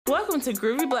Welcome to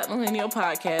Groovy Black Millennial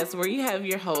Podcast, where you have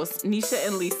your hosts, Nisha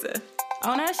and Lisa.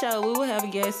 On our show, we will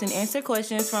have guests and answer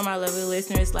questions from our lovely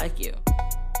listeners like you.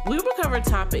 We will cover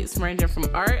topics ranging from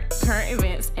art, current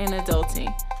events, and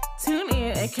adulting. Tune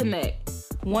in and connect.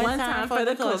 One time for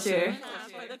the culture.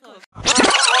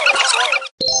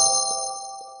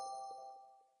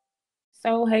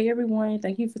 So, hey everyone,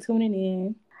 thank you for tuning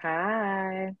in.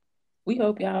 Hi. We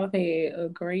hope y'all have had a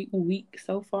great week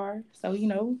so far. So,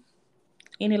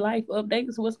 any life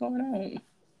updates? What's going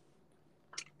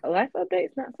on? Life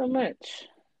updates, not so much.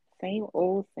 Same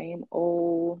old, same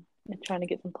old. I'm trying to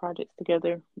get some projects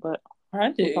together, but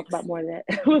Projects? we'll talk about more of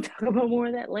that. We'll talk about more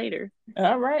of that later.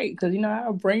 All right, because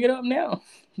I'll bring it up now.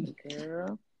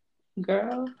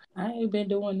 Girl, I ain't been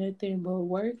doing nothing but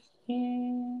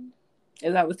working.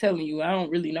 As I was telling you, I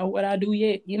don't really know what I do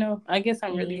yet. I guess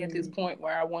I'm really at this point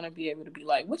where I want to be able to be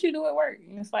like, what you do at work?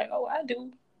 And it's like, oh, I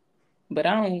do. But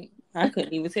I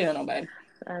couldn't even tell nobody.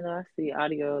 I know I see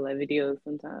audio, like videos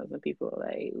sometimes, and people are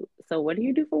like, so what do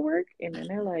you do for work? And then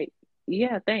they're like,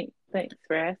 yeah, thanks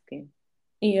for asking.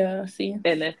 Yeah, see.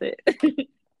 And that's it.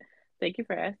 Thank you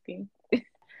for asking.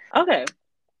 Okay.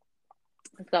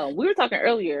 So we were talking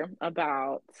earlier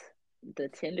about the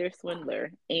Tinder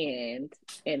swindler and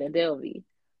Anna Delvey,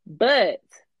 but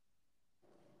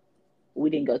we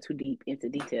didn't go too deep into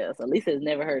details. So Lisa has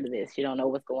never heard of this. She don't know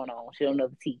what's going on. She don't know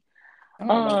the tea.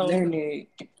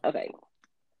 Okay.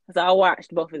 So I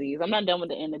watched both of these. I'm not done with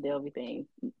the Anna Delvey thing,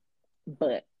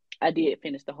 but I did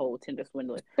finish the whole Tinder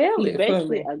swindler. He's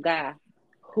basically a guy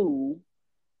who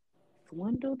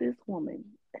swindled this woman.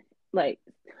 Like,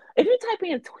 if you type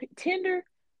in Tinder,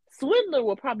 swindler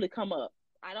will probably come up.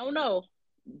 I don't know,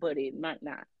 but it might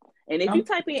not. And if you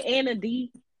type in Anna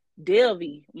D,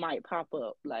 Delvey might pop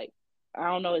up. Like, I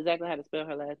don't know exactly how to spell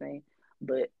her last name,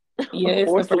 but yeah,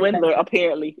 or swindler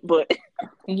apparently, but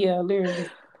yeah, literally.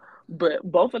 But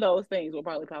both of those things will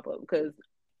probably pop up because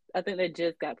I think they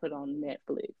just got put on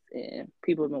Netflix and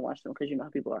people have been watching them because you know how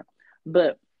people are.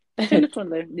 But Tinder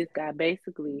swindler, this guy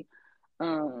basically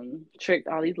tricked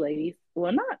all these ladies.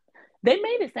 Well, they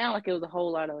made it sound like it was a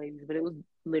whole lot of ladies, but it was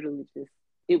literally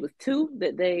it was two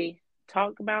that they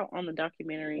talked about on the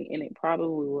documentary, and it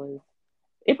probably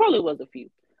was a few,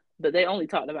 but they only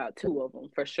talked about two of them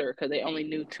for sure because they only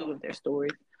knew two of their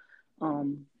stories.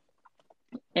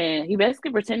 And he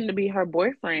basically pretended to be her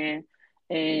boyfriend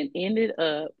and ended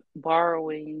up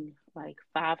borrowing like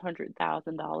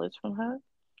 $500,000 from her.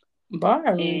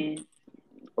 Borrowing?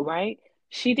 Right?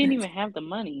 She didn't even have the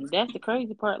money. That's the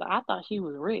crazy part. Like, I thought she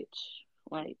was rich.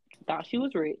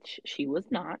 She was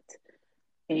not.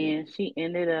 And she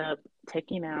ended up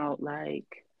taking out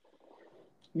like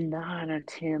 9 or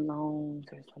 10 loans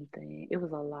or something. It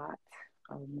was a lot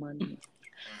of money.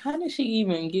 How did she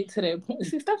even get to that point?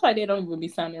 See, stuff like that don't even be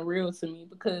sounding real to me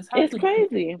because it's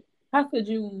crazy. How could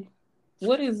you?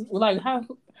 What is like how?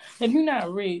 If you're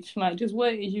not rich, like just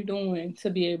what is you doing to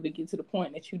be able to get to the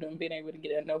point that you done been able to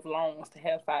get enough loans to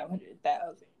have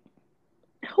 500,000?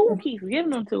 Who keeps giving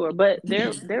them to her? But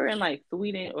they're in like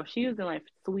Sweden, or she was in like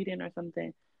Sweden or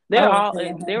something.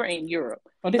 They're in Europe.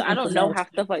 So I don't know how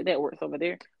stuff like that works over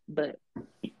there. But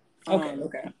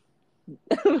okay.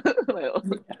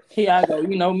 Here I go.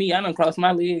 You know me, I don't cross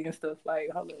my leg and stuff like.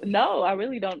 No, I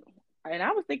really don't. And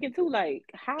I was thinking too, like,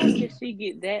 how did she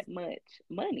get that much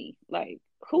money? Like,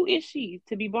 who is she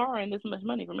to be borrowing this much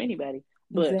money from anybody?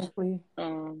 But exactly. I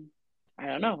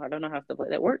don't know. I don't know how stuff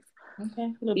like that works.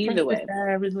 Okay. Either way,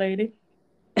 average lady.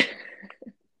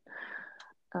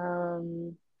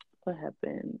 What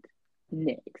happened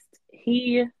next?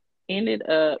 He ended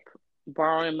up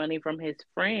borrowing money from his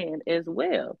friend as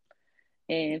well.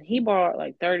 And he borrowed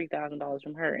like $30,000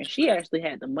 from her, and she actually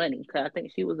had the money because I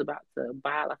think she was about to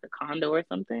buy like a condo or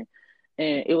something,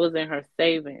 and it was in her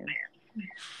savings.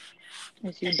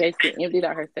 And she basically emptied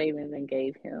out her savings and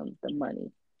gave him the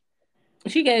money.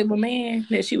 She gave a man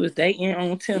that she was dating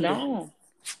on Tinder. No,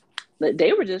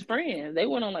 they were just friends. They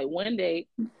went on like one date.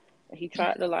 He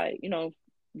tried to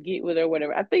get with her, or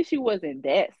whatever. I think she wasn't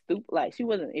that stupid. Like, she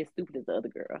wasn't as stupid as the other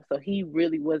girl, so he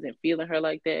really wasn't feeling her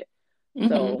like that. Mm-hmm.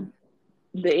 So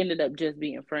they ended up just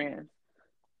being friends.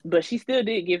 But she still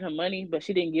did give him money, but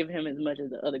she didn't give him as much as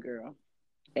the other girl.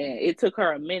 And it took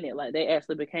her a minute. Like, they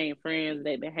actually became friends.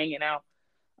 They've been hanging out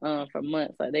for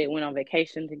months. Like, they went on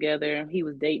vacation together. He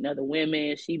was dating other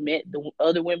women. She met the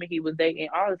other women he was dating,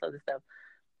 all this other stuff.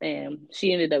 And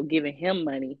she ended up giving him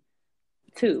money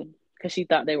too, because she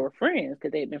thought they were friends,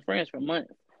 because they had been friends for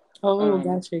months. Oh,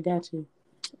 gotcha.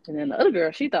 And then the other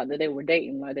girl, she thought that they were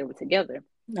dating, like they were together.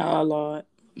 Oh, Lord.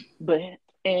 But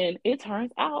And it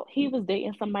turns out he was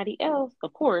dating somebody else.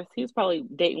 Of course, he was probably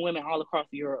dating women all across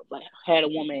Europe, like had a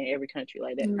woman in every country,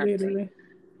 like that type of thing. Literally.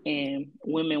 And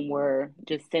women were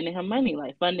just sending him money,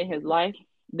 like funding his life.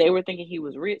 They were thinking he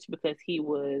was rich because he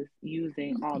was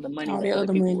using all the money All that the other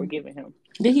other people were money. giving him.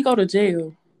 Did he go to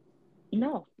jail?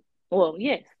 No. Well,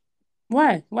 yes.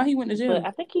 Why? Why he went to But jail?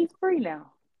 I think he's free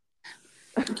now.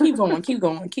 Keep going, keep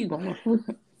going, keep going.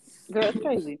 Girl, it's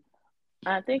crazy.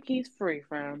 I think he's free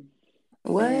from.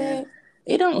 And What?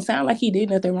 It don't sound like he did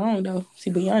nothing wrong though,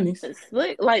 to be honest. it's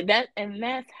slick like that. And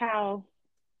that's how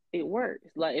it works.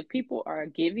 Like, if people are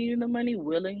giving you the money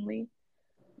willingly,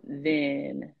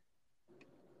 then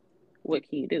what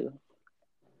can you do?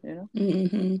 You know?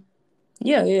 Mm-hmm.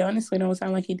 Yeah, it honestly don't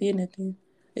sound like he did nothing.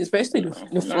 Especially the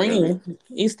Not at all. friend.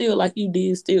 It's still like you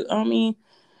did still. I mean,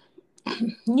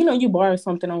 you borrowed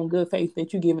something on good faith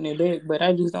that you giving it back, but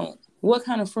I just don't. What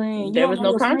kind of friend? You There don't was know no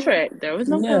your friend? contract. There was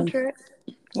no Yeah. contract.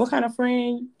 What kind of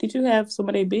friend did you have?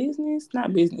 Somebody business?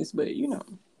 Not business, but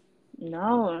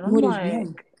No, and I'm what did you know?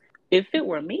 like, if it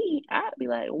were me, I'd be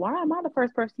like, why am I the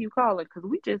first person you calling? Because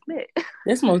we just met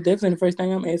That's most definitely the first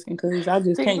thing I'm asking because I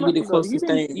just 6 can't be months the ago. closest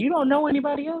thing. You don't know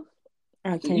anybody else.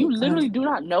 I You can't. literally do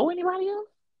not know anybody else.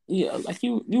 Yeah, like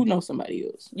you know somebody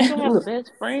else. You don't have a Look,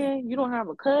 best friend. You don't have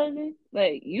a cousin.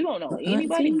 Like, you don't know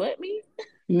anybody auntie, but me.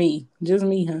 me, just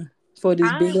me, huh? For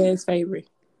this big I'm. ass favor.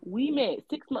 We met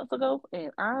 6 months ago,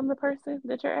 and I'm the person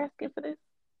that you're asking for this.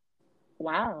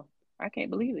 Wow, I can't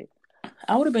believe it.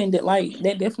 I would have been that like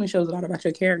that. Definitely shows a lot about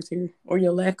your character or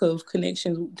your lack of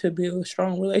connections to build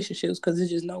strong relationships. Because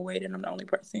there's just no way that I'm the only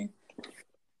person,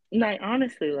 Like,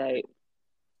 honestly, like,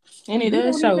 and it you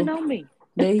does don't even show know me.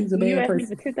 that he's a You bad asked me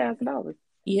for person. $10,000.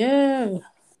 Yeah,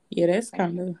 yeah,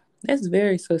 that's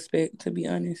very suspect to be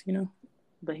honest.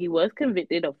 But he was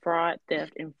convicted of fraud,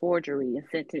 theft, and forgery and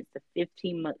sentenced to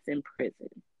 15 months in prison.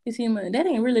 You see, that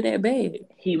ain't really that bad.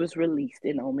 He was released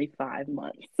in only 5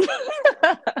 months.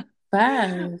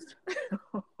 5,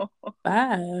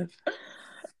 5.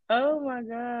 Oh my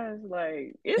gosh,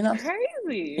 like, it's And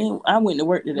crazy. I went to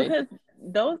work today. Because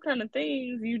those kind of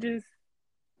things, you just,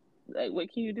 like,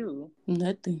 what can you do?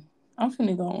 Nothing. I'm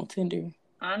finna go on Tinder.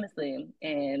 Honestly.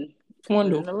 And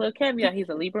Swindle. a little caveat, he's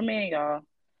a Libra man, y'all.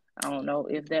 I don't know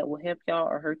if that will help y'all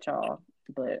or hurt y'all,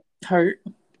 but Hurt.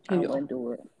 I Hell. wouldn't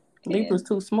do it. Libra's And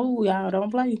too smooth, y'all. Don't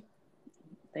play.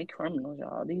 they criminals,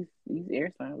 y'all. These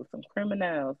air signs are some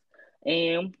criminals.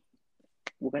 And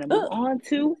we're gonna move on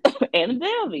to Anna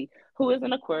Delvey, who is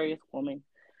an Aquarius woman.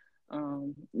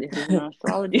 This is not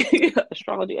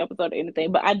astrology episode or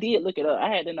anything, but I did look it up. I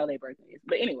had to know their birthdays.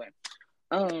 But anyway,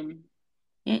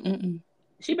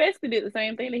 she basically did the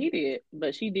same thing that he did,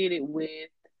 but she did it with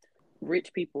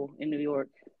rich people in New York.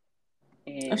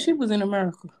 And She was in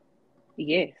America.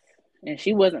 yes, and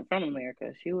she wasn't from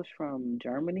America. She was from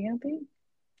Germany, I think.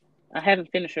 I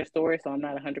haven't finished her story, so I'm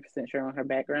not 100% sure on her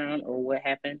background or what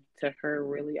happened to her,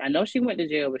 really. I know she went to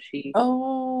jail, but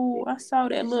Oh, I saw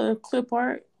that little clip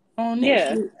art on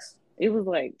yeah, Netflix. it was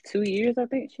like 2 years, I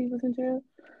think she was in jail,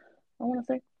 I want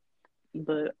to say.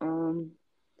 But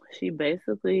she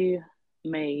basically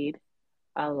made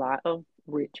a lot of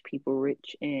rich people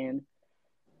rich and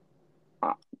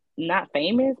not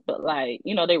famous, but like,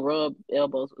 they rub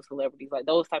elbows with celebrities. Like,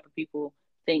 those type of people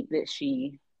think that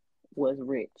she was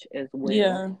rich as well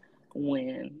Yeah.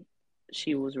 when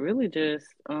she was really just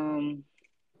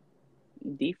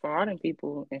defrauding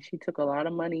people, and she took a lot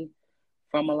of money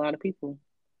from a lot of people.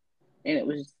 And it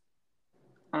was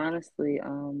honestly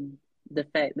the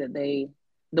fact that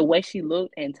the way she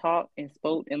looked and talked and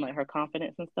spoke and like her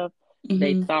confidence and stuff,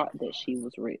 they thought that she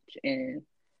was rich, and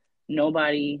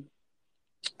nobody,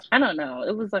 I don't know,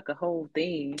 it was like a whole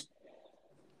thing.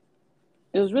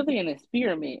 It was really an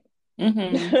experiment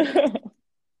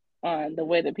on the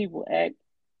way that people act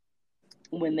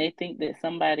when they think that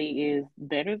somebody is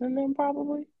better than them,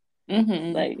 probably.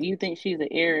 Like, you think she's an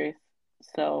heiress,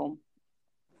 so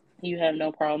you have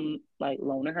no problem like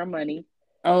loaning her money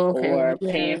Okay. or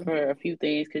Yeah. paying for a few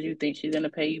things because you think she's gonna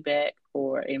pay you back,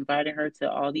 or inviting her to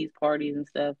all these parties and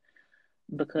stuff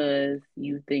because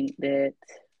you think that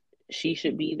she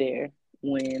should be there,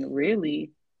 when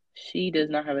really she does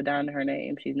not have a dime to her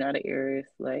name. She's not an heiress.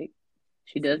 Like,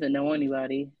 she doesn't know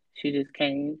anybody. She just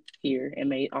came here and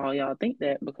made all y'all think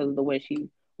that because of the way she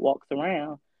walks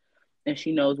around, and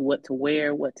she knows what to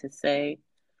wear, what to say,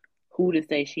 who to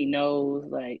say she knows,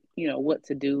 like, what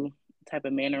to do, type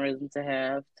of mannerism to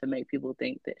have to make people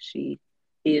think that she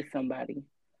is somebody,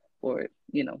 or,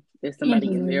 is somebody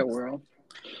in their world.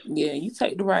 Yeah, you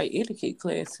take the right etiquette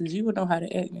classes, you would know how to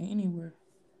act anywhere.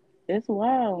 It's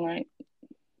wild, like,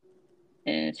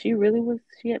 and she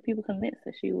had people convinced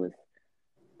that she was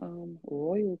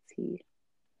royalty,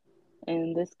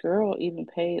 and this girl even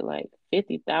paid like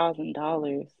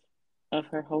 $50,000 of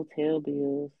her hotel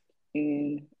bills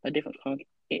in a different country.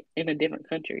 In a different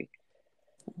country.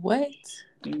 What?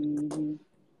 Mm-hmm.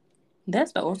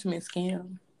 That's the ultimate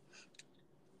scam.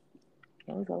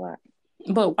 That was a lot.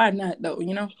 But why not though?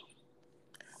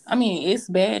 I mean, it's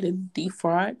bad to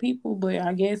defraud people, but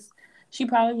I guess she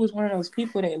probably was one of those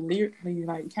people that lyrically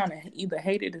like kind of either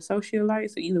hated the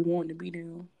socialites or either wanted to be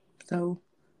them. So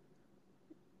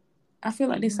I feel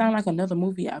like this sounds like another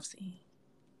movie I've seen.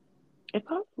 It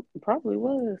probably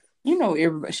was.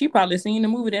 Everybody. She probably seen the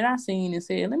movie that I seen and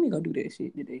said, "Let me go do that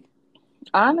shit today."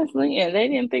 Honestly, and they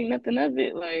didn't think nothing of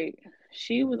it. Like,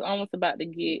 she was almost about to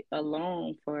get a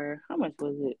loan for, how much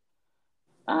was it?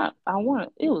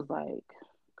 It was like,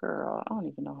 girl, I don't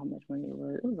even know how much money it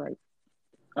was. It was like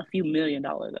a few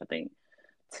 $1,000,000, I think,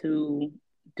 to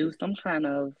do some kind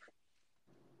of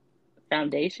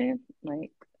foundation.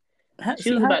 Like,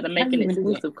 she was about to How make an you even do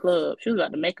that? exclusive club. She was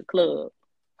about to make a club.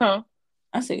 Huh?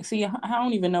 I said, see, I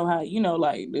don't even know how,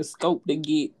 like the scope to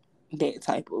get that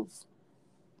type of,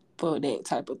 for that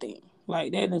type of thing.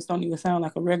 Like, that just don't even sound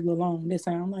like a regular loan. That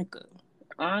sound like a,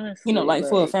 Honestly, like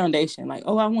for a foundation. Like,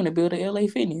 oh, I want to build a LA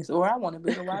Fitness or I want to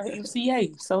build a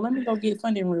YMCA. So let me go get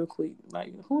funding real quick.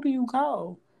 Like, who do you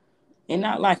call? And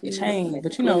not like a chain,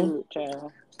 but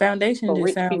child. foundation For just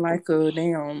rich sound people. like a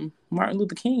damn Martin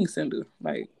Luther King Center.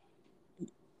 Like,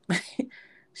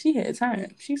 she had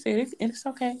time. She said, it's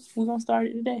okay. We're going to start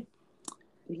it today.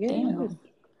 Yeah. Damn.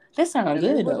 That sounds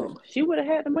good, though. She would have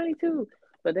had the money, too.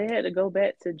 But they had to go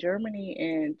back to Germany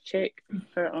and check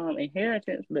her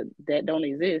inheritance, but that don't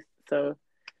exist. So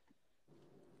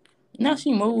now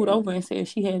she moved over and said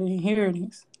she had an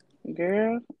inheritance.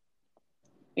 Girl,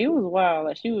 it was wild.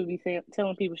 Like, she would be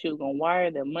telling people she was gonna wire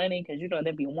their money because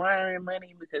they'd be wiring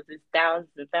money because it's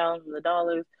thousands and thousands of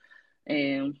dollars,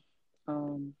 and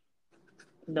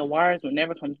the wires would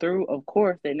never come through. Of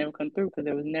course, they never come through because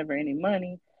there was never any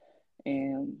money.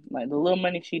 And like the little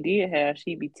money she did have,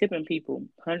 she'd be tipping people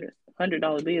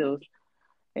 $100 bills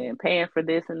and paying for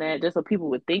this and that just so people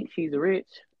would think she's rich,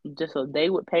 just so they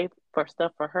would pay for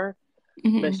stuff for her.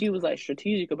 Mm-hmm. But she was like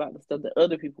strategic about the stuff that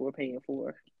other people were paying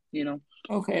for,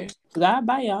 Okay. Because I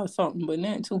buy y'all something, but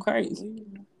nothing too crazy.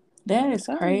 That is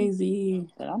crazy.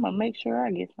 But I'm going to make sure I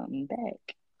get something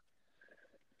back.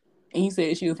 And you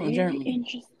said she was from Germany.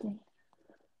 Interesting.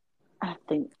 I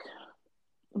think.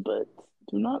 But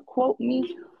do not quote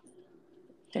me.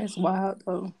 That's wild,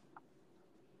 though.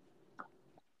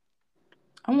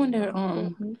 I wonder,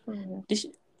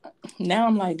 now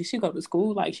I'm like, did she go to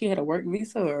school? Like, she had a work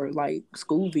visa or, like,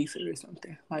 school visa or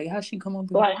something? Like, how'd she come up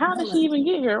here? Like, how did she even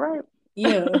get here, right?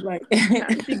 Yeah, like... how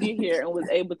did she get here and was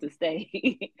able to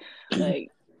stay? Like...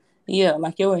 Yeah,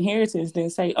 like, your inheritance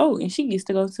didn't say, oh, and she gets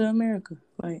to go to America.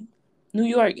 Like, New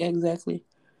York, exactly.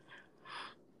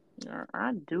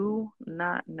 I do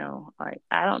not know. Like,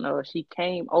 I don't know if she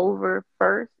came over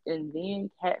first and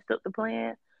then hatched up the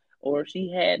plan, or if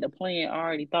she had the plan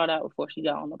already thought out before she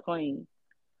got on the plane.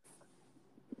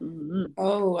 Mm-hmm.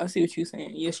 Oh, I see what you're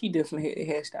saying. Yeah, she definitely had it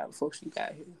hashed out before she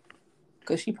got here.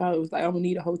 Because she probably was like, I'm going to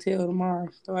need a hotel tomorrow,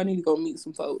 so I need to go meet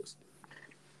some folks.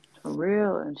 For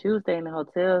real. And she was staying in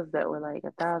hotels that were like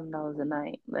 $1,000 a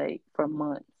night, like, for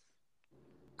months.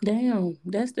 Damn,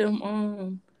 that's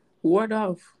them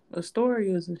Waldorf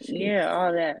Astorias and shit. Yeah,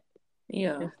 all that.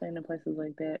 Yeah. Just staying in places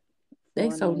like that. They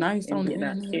so nice on the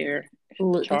internet.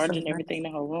 Charging everything to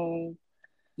her room.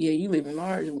 Yeah, you live in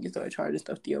large when you start charging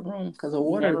stuff to your room because of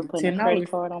water. Never putting a credit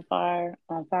card on file.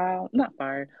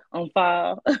 On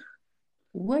file.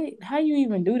 What? How you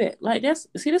even do that? Like, the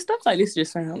stuff like this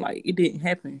just sound like it didn't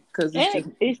happen because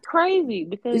it's crazy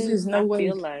because there's no way.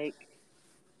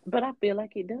 I feel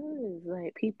like it does.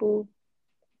 Like,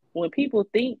 when people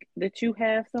think that you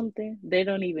have something, they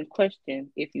don't even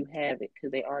question if you have it because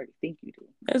they already think you do.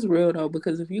 That's real though,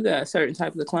 because if you got certain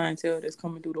types of clientele that's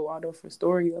coming through the Waldorf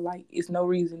Astoria, like, it's no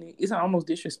reason. It's almost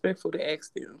disrespectful to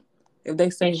ask them if they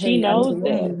say, and she knows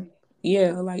that.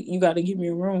 Yeah, like, you got to give me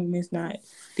a room. It's not.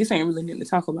 This ain't really nothing to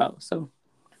talk about. So,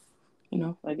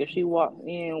 like, if she walked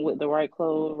in with the right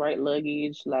clothes, right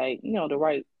luggage, like, the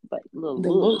right, like, little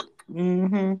look.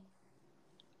 Mm-hmm.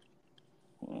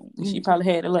 She probably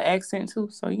had a little accent too,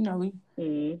 so you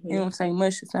don't say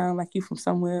much to sound like you from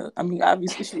somewhere. I mean,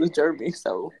 obviously she was German,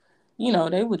 so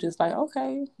they were just like,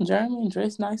 okay, German,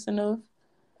 dressed nice enough.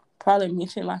 Probably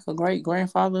mentioned like a great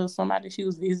grandfather or somebody she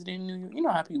was visiting in New York. You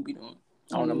know how people be doing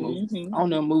on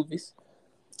the movies.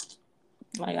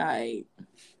 Like,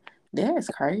 that's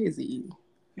crazy.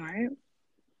 Right?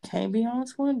 Can't be on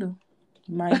swindle.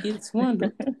 Might get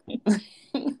swindled.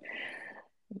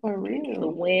 For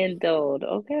real. Dwindled.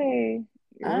 Okay.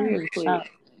 Real I'm quick. shocked.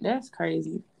 That's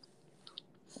crazy.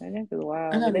 And that's I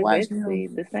wild. But gotta they're watch them. basically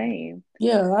the same.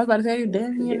 Yeah, I was about to say It's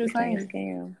damn the near the same same.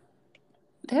 scam.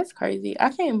 That's crazy. I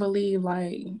can't believe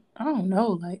like I don't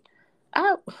know, like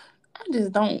I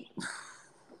just don't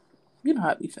you know how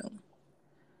I be feeling.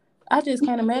 I just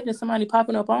can't imagine somebody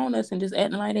popping up on us and just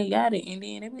acting like they got it, and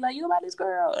then they be like, "You about this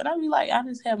girl?" And I be like, "I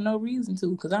just have no reason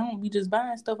to, because I don't be just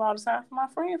buying stuff all the time for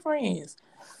my friends."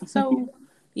 So,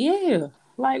 yeah,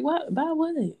 like what? Buy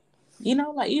what? You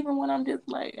know, like even when I'm just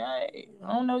like, hey,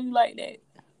 I don't know you like that.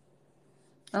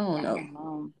 I don't I know. don't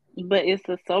know. But it's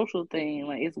a social thing.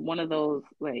 Like it's one of those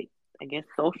like I guess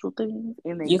social things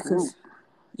in a Yeah, group. cause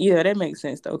yeah, that makes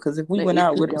sense though. Cause if we But went if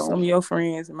out you with some don't, of your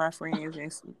friends and my friends,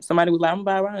 and somebody was like, "I'm gonna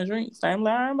buy a round of drinks," I'm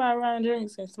like, "I'm buy a round of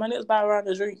drinks," and somebody else buy a round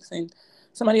of drinks, and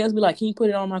somebody else be like, "Can you put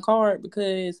it on my card?"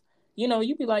 Because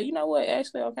you be like, you know what,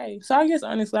 actually, okay. So I guess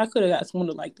honestly, I could have got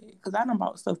swindled like that because I done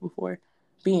bought stuff before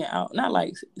being out, not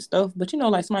like stuff, but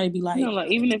like somebody be like,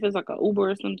 like even if it's like a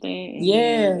Uber or something, and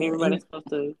 "Yeah," then everybody's and supposed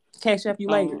to, cash up you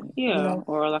later, yeah,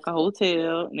 or like a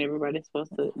hotel, and everybody's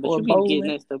supposed to, but or you be getting bowling.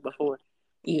 that stuff before,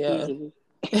 Yeah, usually.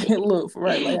 look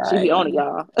right, like, all She be right, on it,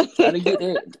 y'all. try to get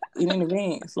that in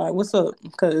advance. Like, what's up?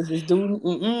 Because it's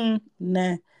due.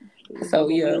 Nah. It's So gonna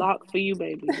be yeah, locked for you,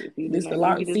 baby, if you do this the not give me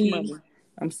lock this fee. money.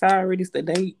 I'm sorry, this the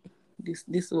date. This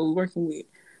is what we're working with.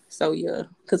 So yeah,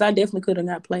 because I definitely could have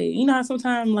not played. You know how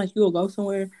sometimes like you'll go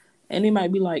somewhere and it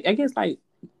might be like I guess like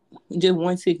just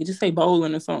one ticket, just say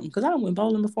bowling or something. Because I went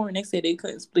bowling before and they said they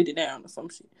couldn't split it down or some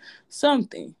shit,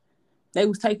 something. They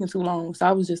was taking too long, so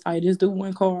I was just like, just do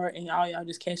one card and y'all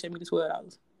just cash at me the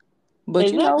 $12. But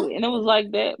Exactly, and it was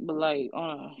like that, but like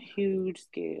on a huge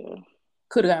scale.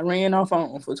 could have got ran off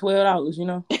on for $12.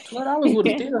 $12 would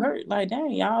have still hurt. Like,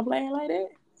 dang, y'all playing like that?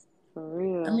 For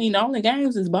I real. mean, the only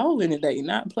games is bowling today,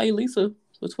 not play Lisa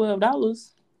for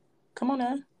 $12. Come on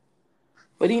now.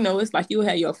 But it's like you'll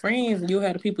have your friends and you'll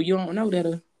have the people you don't know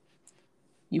that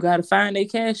you gotta find their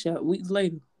cash out weeks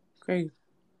later. Crazy.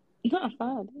 Not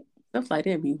fine. Stuff like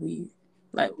that be weird.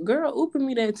 Like, girl, open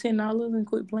me that $10 and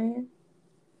quit playing.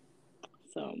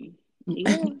 So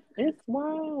yeah, it's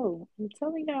wild. I'm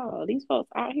telling y'all, these folks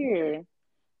out here,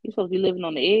 you supposed to be living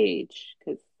on the edge,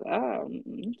 cause I'm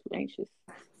too anxious.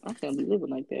 I can't be living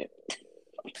like that.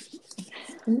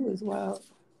 It was wild.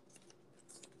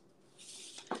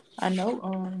 I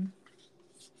know.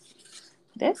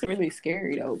 That's really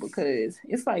scary though because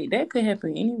it's like that could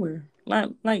happen anywhere. Like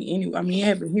any, I mean, it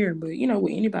happened here, but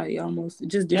with anybody almost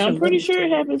just And I'm different pretty levels sure to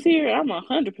it it. happens here. I'm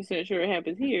 100% sure it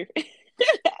happens here.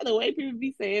 The way people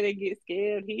be saying they get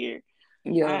scared here, I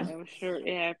Yeah, am sure it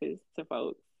happens to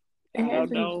folks. it I don't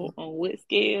happens. know on what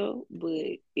scale,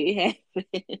 but it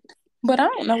happens. But I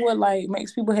don't know what like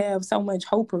makes people have so much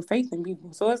hope or faith in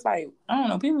people. So it's like I don't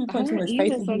know. People be I putting too don't much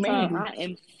faith either. in Sometimes humanity. I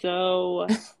am so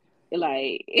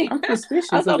like I'm I'm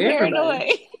suspicious so of everybody.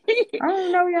 paranoid. I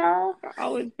don't know, y'all. I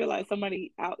always feel like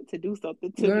somebody out to do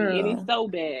something to me, and it's Girl, so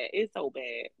bad. It's so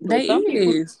bad. they But some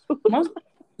people, is most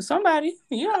somebody.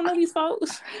 You don't know these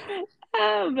folks.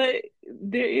 but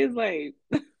there is like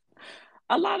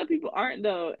a lot of people aren't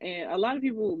though, and a lot of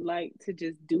people like to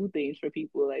just do things for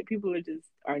people. Like people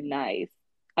are nice.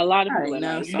 A lot of All people right, are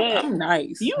now nice, so but I'm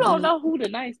nice, you don't but know who the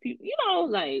nice people.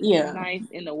 Like yeah, nice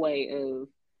in the way of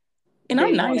and they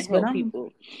I'm want to nice, but help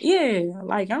people.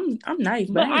 like I'm nice,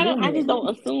 but But I ain't doing I just that.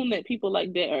 don't assume that people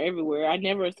like that are everywhere. I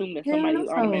never assume that Yeah, somebody no, is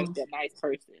so automatically a nice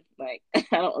person. Like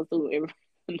I don't assume everybody's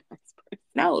a nice person.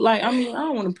 no, like I mean, I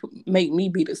don't want to make me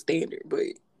be the standard, but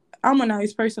I'm a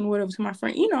nice person, whatever, to my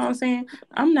friend. You know what I'm saying?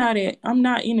 I'm not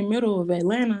in the middle of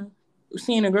Atlanta,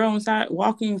 seeing a girl inside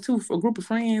walking to a group of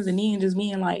friends, and then just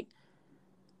being like,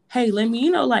 "Hey, let me,"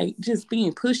 like just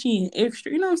being pushy and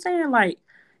extra. You know what I'm saying? Like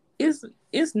it's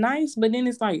it's nice, but then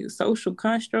it's like a social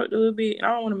construct a little bit. And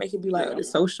I don't want to make it be like Yeah. the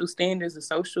social standards, the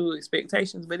social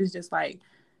expectations, but it's just like,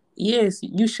 yes,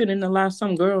 you shouldn't allow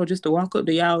some girl just to walk up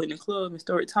to y'all in the club and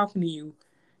start talking to you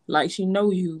like she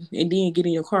know you, and then get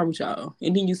in your car with y'all,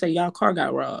 and then you say y'all car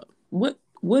got robbed. What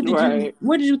did you Right.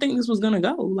 where did you think this was gonna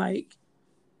go? Like,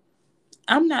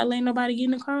 I'm not letting nobody get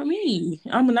in the car with me.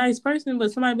 I'm a nice person,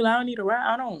 but somebody be like, I need a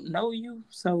ride. I don't know you,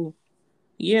 so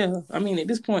yeah. I mean, at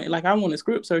this point, like I want to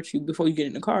script search you before you get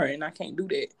in the car, and I can't do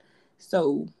that.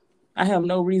 So I have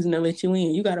no reason to let you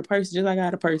in. You got a purse, just like I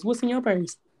got a purse. What's in your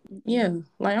purse? Yeah,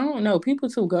 like I don't know. People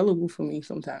too gullible for me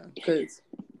sometimes. Cause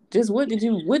just what did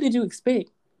you expect?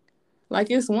 Like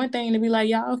it's one thing to be like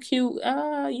y'all cute,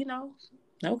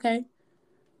 okay,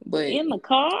 but In the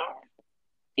car.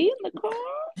 In the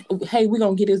car. hey, we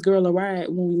gonna get this girl a ride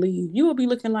when we leave. You will be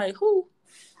looking like who?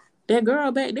 That girl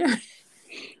back there,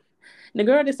 the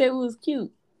girl that said it was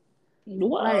cute.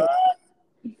 What? Like,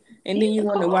 and then In you the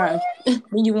wonder car? why.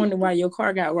 Then you wonder why your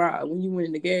car got robbed when you went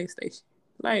in the gas station.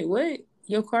 Like, what?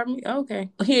 Your car? Okay,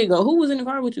 here you go. Who was in the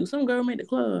car with you? Some girl made the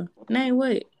club. Name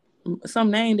what? Some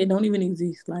name that don't even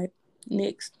exist. Like,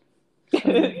 next.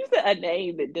 You said a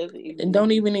name that doesn't It exist.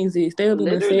 don't even exist. They'll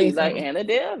even say Literally, like something. Anna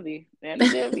Delvey. Anna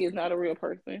Delvey is not a real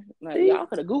person. Like See, y'all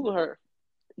could have Googled her.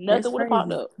 that's Nothing would have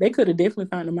popped crazy. up. They could have definitely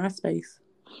found a MySpace.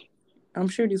 I'm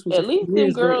sure this was a At few least them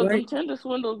years back, girls, them right? Tinder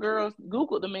swindle girls,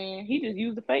 Googled the man. He just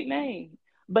used a fake name,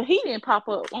 but he didn't pop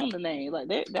up on the name. Like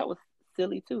that was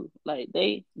silly too. Like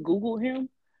they Googled him,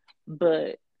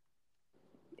 but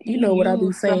You he know what I be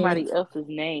used saying? somebody else's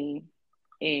name,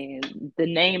 and the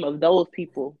name of those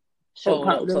people Oh, showed up.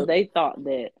 popped So up. they thought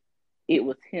that it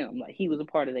was him. Like he was a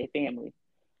part of their family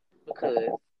because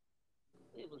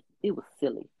it was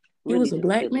silly, He really was a just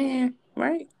black silly. man,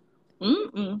 right?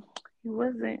 Mm-mm. He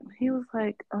wasn't. He was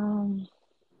like Oh,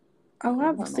 I I've don't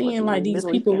know what he seen like was. these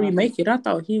Middle people Eastern, I think. remake it. I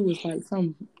thought he was like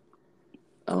some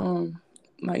um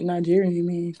like Nigerian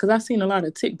man because I've seen a lot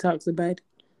of TikToks about it.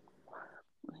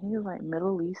 He was like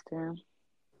Middle Eastern,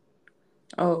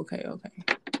 Oh, okay, okay.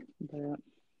 but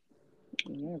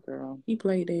yeah, girl, He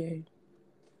played there.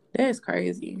 That's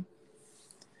crazy.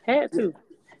 had to.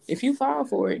 If you fall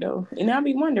for it though, and I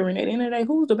be wondering at the end of the day,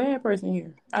 who's the bad person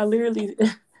here? I literally,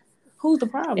 who's the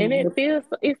And problem? it feels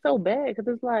it's so bad because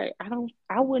it's like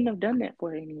I wouldn't have done that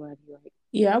for anybody. Like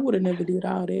Yeah, I would have never did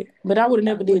all that, but I would have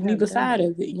I never did wouldn't have neither done side that.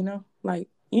 of it. You know, like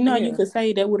how you Yeah, could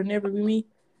say that would have never been me.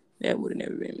 That would have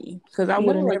never been me because I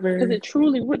would have no, because never. it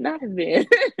truly would not have been.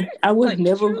 I would Like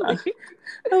never. truly.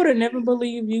 I would have never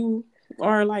believed you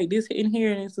or like this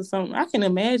inheritance or something. I can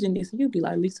imagine this. You'd be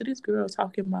like, Lisa, this girl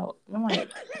talking about. I'm like,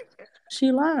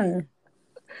 she lying.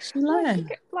 She Like she lying.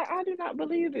 can, like I do not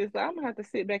believe this. Like, I'm gonna have to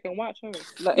sit back and watch her.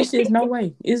 Like It's just no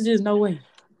way. It's just no way.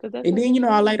 because that's And how then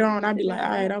this later goes. on, You I'd be sit like, back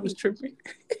all and right, watch I was people. tripping.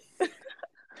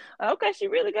 Okay, she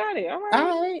really got it. All right,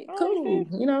 All right, cool.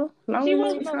 sis. Long She as you ain't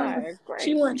wasn't a trying to, liar.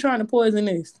 she Great. wasn't trying to poison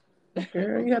this.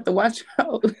 Girl, you have to watch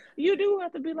out. You do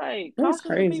have to be like That's cautious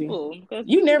of crazy. people because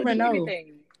You people will never do know.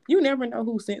 anything, You never know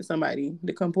who sent somebody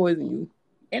to come poison you.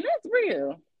 and that's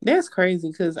real. That's crazy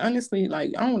because honestly,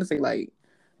 like, I don't want to say, like,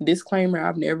 disclaimer,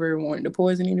 I've never wanted to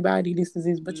poison anybody. This is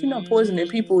this. But poisoning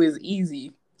Mm. people is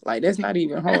easy. Like, that's not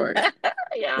even hard.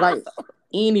 Yeah. Like,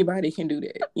 anybody can do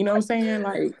that. You know what I'm saying?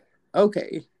 Like,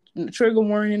 okay. Trigger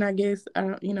warning, I guess.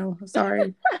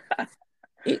 Sorry.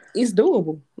 It's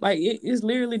doable. Like it's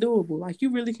literally doable. Like you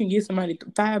really can get somebody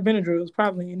 5 Benadryls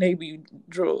probably and they be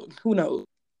drugged. Who knows?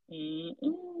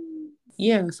 Mm-mm.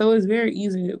 Yeah. So it's very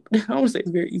easy. I don't say it's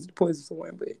very easy to poison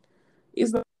someone, but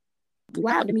it's like,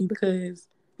 wild to me because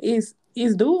it's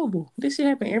doable. This shit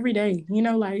happen every day.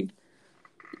 Like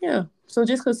yeah. So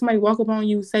just because somebody walk up on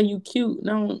you say you cute,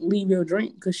 don't leave your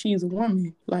drink because she's a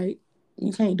woman. Like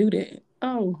you can't do that.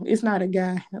 Oh, it's not a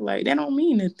guy. Like that don't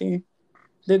mean nothing.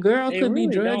 The girl They could be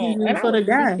really drugging don't. you And I for was the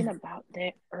guy. thinking about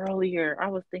that earlier. I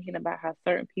was thinking about how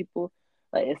certain people,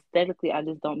 like aesthetically, I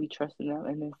just don't be trusting them,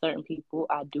 and then certain people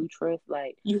I do trust.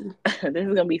 Like You this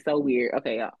is gonna be so weird.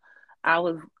 Okay, y'all. I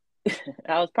was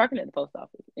I was parking at the post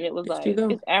office, and it was there you like go.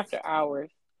 it's after hours,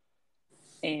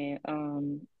 and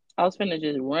I was finna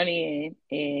just run in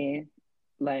and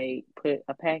like put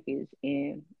a package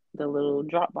in the little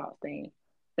Dropbox thing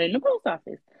in the post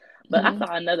office. But I Mhm.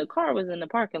 saw another car was in the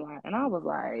parking lot, and I was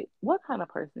like, "What kind of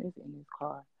person is in this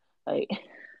car?" Like,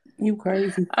 You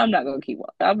crazy. I'm not gonna keep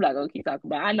talking.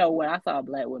 But I know when I saw a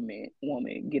black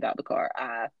woman get out the car,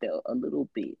 I felt a little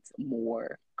bit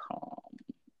more calm.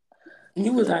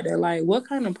 You was out But there like, what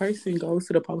kind of person goes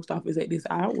to the post office at this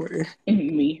hour?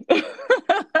 me,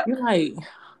 You're like,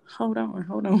 hold on,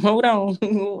 hold on, hold on.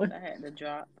 I had to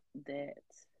drop that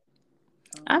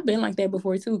I've been like that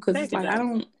before too, because it's package like I off.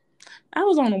 don't. I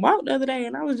was on a walk the other day,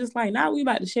 and I was just like, "Now we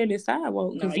about to share this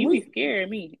sidewalk, No, because you be scaring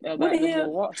me what the about them hell?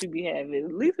 little walks you be having.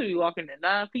 At least we be walking at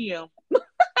 9 p.m.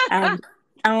 I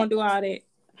I don't do all that.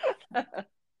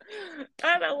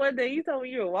 I know one day you told me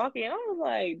you were walking. I was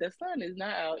like, the sun is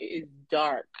not out. It is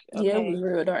dark. Yeah, it Okay. was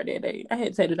real dark that day. I had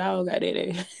to take the dog out that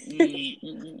day.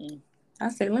 Mm-mm-mm. I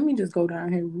said, let me just go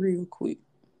down here real quick.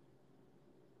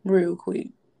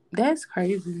 That's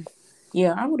crazy.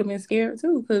 Yeah, I would have been scared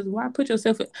too. Because why put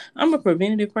yourself in? I'm a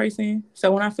preventative person.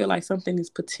 So when I feel like something is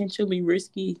potentially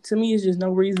risky, to me, it's just no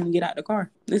reason to get out the car.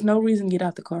 There's no reason to get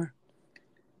out the car.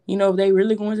 If they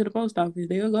really going to the post office,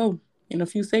 they'll go in a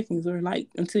few seconds or like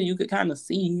until you could kind of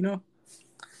see.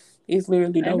 It's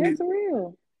literally no And that's reason.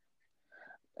 real.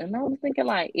 And I was thinking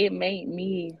like it made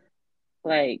me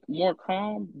like more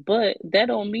calm, but that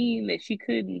don't mean that she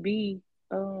couldn't be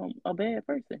a bad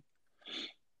person.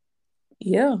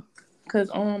 Yeah. Cause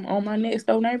on my next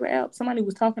door neighbor app, somebody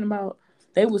was talking about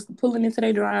they was pulling into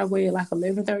their driveway at like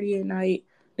 11:30 at night.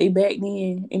 They backed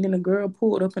in, and then a girl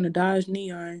pulled up in a Dodge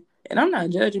Neon. And I'm not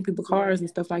judging people's cars and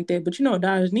stuff like that, but you know,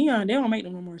 Dodge Neon, they don't make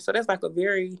them no more. So that's like a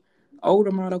very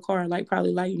older model car, like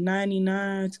probably like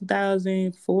 99,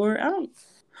 2004. I don't,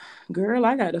 girl,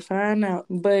 I got to find out.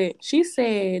 But she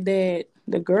said that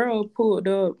the girl pulled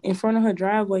up in front of her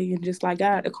driveway and just like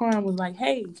got out the car and was like,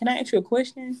 "Hey, can I ask you a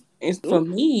question?" And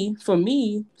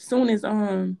soon as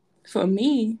for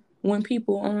me, when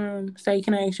people say,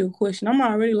 "Can I ask you a question?" I'm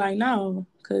already like, "No,"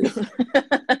 because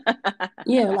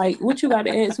yeah, like what you got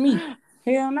to ask me?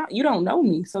 Hell no, you don't know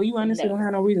me, so you honestly don't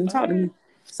have no reason to talk to me.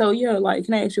 So yeah, like,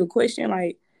 can I ask you a question?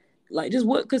 Like just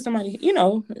what could somebody, you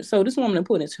know? So this woman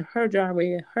put into her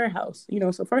driveway at her house, you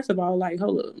know. So first of all, like,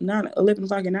 hold up, 11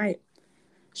 o'clock at night,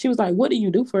 she was like, "What do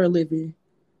you do for a living?"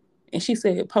 And she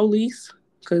said, "Police,"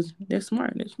 because they're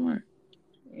smart. They're smart.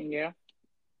 Yeah.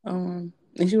 And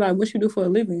she was like, "What you do for a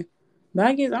living?" But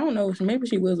I guess I don't know. Maybe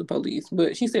she was a police,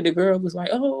 but she said the girl was like,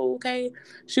 "Oh, okay."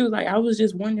 She was like, "I was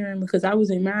just wondering because I was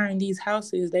admiring these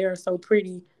houses. They are so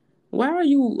pretty. Why are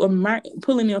you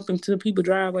pulling up into people's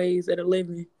driveways at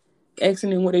 11, asking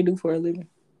them what they do for a living?"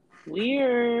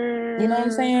 Weird. You know what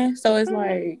I'm saying? So it's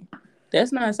like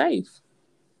that's not safe.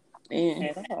 And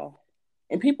at all.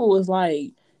 And people was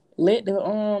like, let the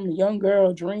young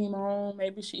girl dream on.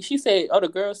 Maybe she said, the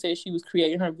girl said she was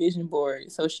creating her vision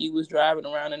board, so she was driving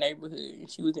around the neighborhood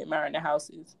and she was admiring the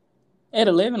houses at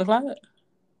 11 o'clock.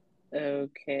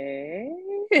 Okay.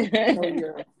 Oh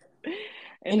yeah.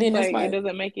 And then it's like it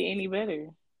doesn't make it any better.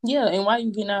 Yeah, and why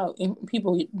you getting out in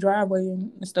people's driveway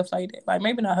and stuff like that? Like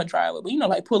maybe not her driveway, but you know,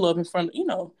 like pull up in front of, you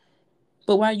know.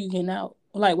 But why you getting out?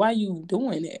 Like why you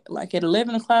doing it? Like at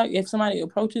 11 o'clock, if somebody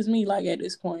approaches me, like at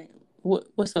this point,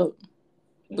 what's up?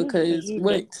 Because you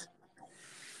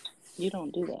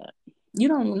don't do that. You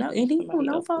don't know, and you don't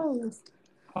know folks.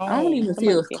 I don't even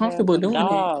feel comfortable doing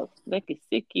that. They could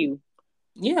sick you.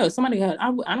 Yeah,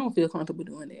 I don't feel comfortable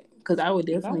doing that because I would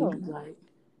definitely be like,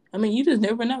 I mean, you just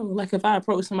never know. Like if I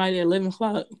approach somebody at 11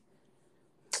 o'clock,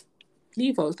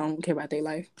 these folks don't care about their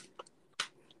life.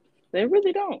 They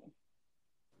really don't.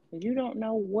 You don't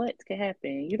know what could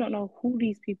happen. You don't know who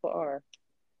these people are.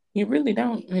 You really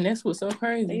don't, and that's what's so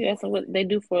crazy. That's what they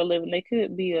do for a living. They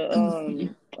could be a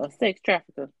sex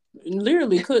trafficker.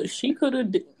 Literally, she could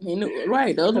have,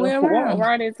 right, the other way around.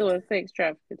 Right into a sex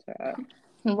trafficker child.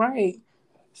 Right.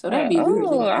 So that'd be weird.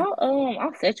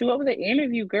 I'll set you up with an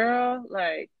interview, girl.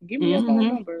 Like, give me your phone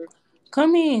number.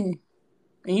 Come in,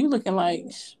 and you looking like,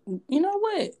 you know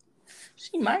what?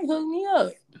 She might hook me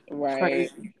up. Right.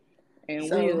 Crazy. And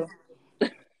will.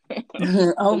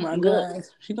 Oh my gosh,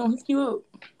 she gonna hook you up.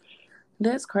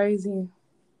 That's crazy.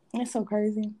 That's so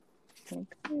crazy.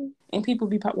 Okay. And people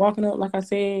be walking up, like I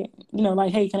said, you know,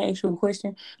 like, "Hey, can I ask you a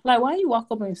question?" Like, why you walk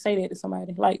up and say that to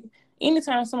somebody? Like,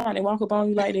 anytime somebody walk up on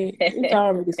you like that, it's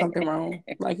already something wrong.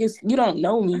 Like, you don't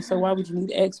know me, so why would you need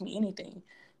to ask me anything?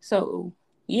 So,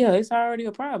 yeah, it's already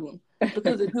a problem.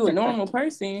 Because if you're a normal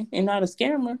person and not a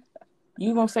scammer,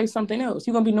 you're going to say something else.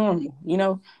 You're going to be normal, you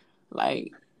know?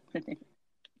 Like,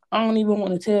 I don't even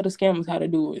want to tell the scammers how to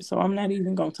do it, so I'm not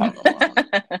even going to talk no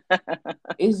more.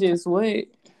 It's just what?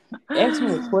 Ask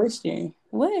me a question.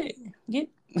 What?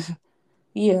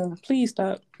 Yeah, please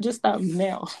stop. Just stop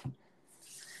now.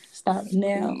 Stop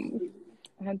now.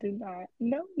 I do not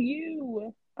know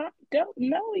you. I don't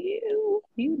know you.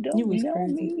 You don't know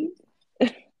me.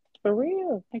 For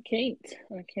real. I can't.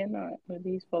 I cannot with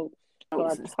these folks. So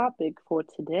our topic for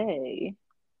today,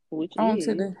 which on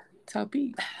to the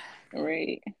topic.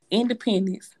 Right.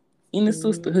 Independence in the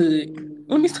sisterhood.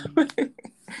 Let me start.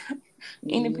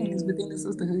 Independence within the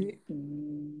sisterhood.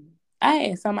 I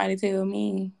had somebody tell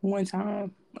me one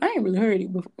time, I ain't really heard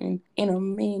it before in a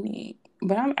minute,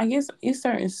 but I guess it's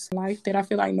certain life that I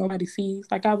feel like nobody sees.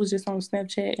 Like I was just on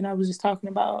Snapchat and I was just talking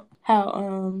about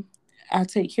how I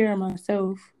take care of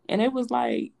myself, and it was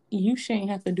like, you shouldn't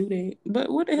have to do that.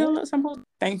 But what the hell else I'm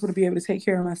thankful to be able to take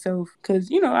care of myself, because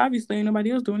you know obviously ain't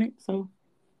nobody else doing it, so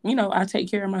you know I take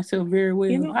care of myself very well.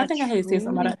 You know, I think I had said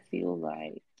something. I feel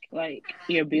like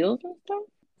your bills and stuff.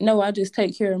 No, I just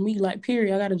take care of me. Like,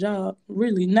 period. I got a job.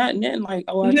 Really, not nothing like,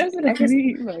 that's what I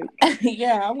mean. Like,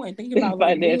 yeah, I wasn't thinking about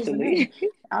financially.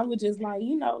 I would just like,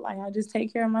 you know, like I just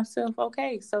take care of myself.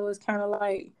 Okay, so it's kind of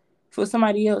like for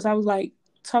somebody else. I was like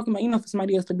talking about, you know, for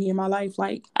somebody else to be in my life,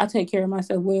 like I take care of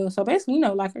myself well. So basically, you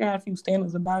know, like I got a few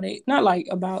standards about it. Not like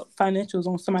about financials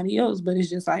on somebody else, but it's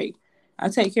just like I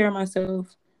take care of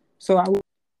myself. So I would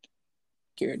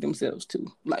care of themselves too.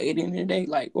 Like at the end of the day,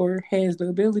 like, or has the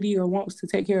ability or wants to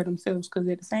take care of themselves. Because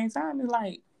at the same time, it's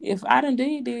like, if I done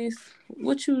did this,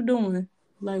 what you doing?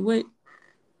 Like, what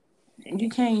you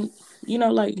can't,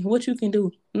 like what you can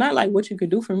do. Not like what you could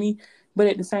do for me, but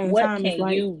at the same What time, it's can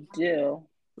like, you do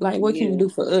what can you do you?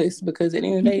 for us? Because at the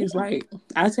end of the day, it's like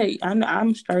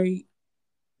I'm straight,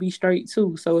 be straight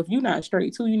too. So if you're not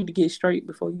straight too, you need to get straight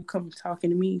before you come talking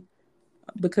to me.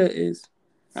 Because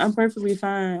I'm perfectly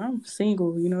fine. I'm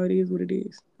single. It is what it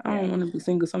is. I don't want to be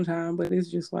single sometimes, but it's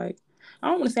just like, I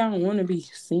don't want to say I don't want to be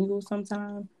single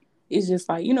sometimes. It's just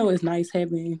like, it's A nice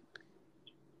having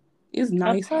person,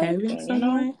 you know?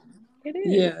 someone. It is.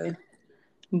 Yeah.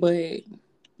 But,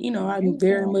 I'm Anything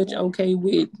very like much that. okay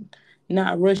with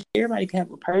not rushing. Everybody can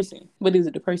have a person, but is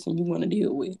it the person you want to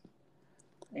deal with?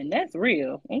 And that's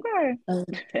real. Okay.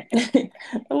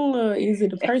 Is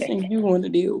it the person you want to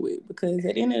deal with? Because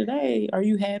at the end of the day, are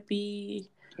you happy?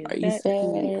 Is Are you that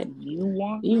who sad? you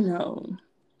want?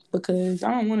 Because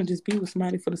I don't want to just be with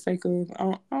somebody for the sake of, I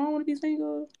don't want to be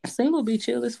single. Single be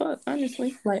chill as fuck,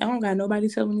 honestly. Like, I don't got nobody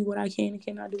telling me what I can and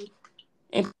cannot do.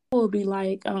 And people will be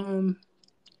like,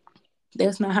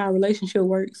 that's not how a relationship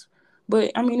works.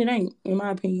 But, I mean, it ain't, in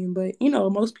my opinion. But,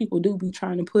 most people do be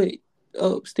trying to put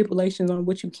up stipulations on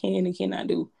what you can and cannot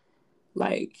do.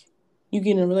 Like, you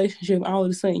get in a relationship, all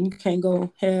of a sudden you can't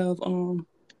go have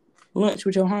lunch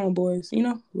with your homeboys,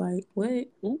 like, what?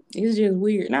 It's just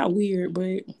weird. Not weird,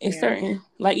 but it's certain,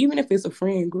 like, even if it's a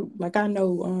friend group, like, I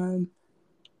know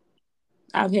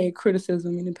I've had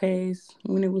criticism in the past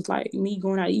when it was like me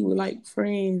going out to eat with like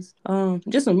friends,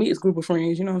 just a mixed group of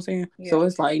friends, you know what I'm saying? Yeah. So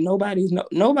it's like nobody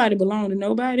belonged to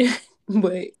nobody.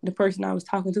 But the person I was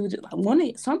talking to was just like,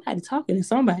 wanted somebody talking to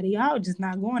somebody. Y'all just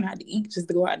not going out to eat just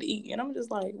to go out to eat. And I'm just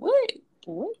like, what?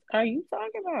 What are you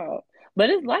talking about? But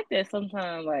it's like that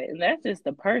sometimes, like, and that's just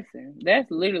the person. That's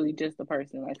literally just the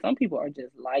person. Like, some people are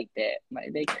just like that.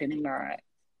 Like, they can't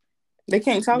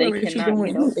tolerate you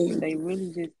doing get over. anything. They really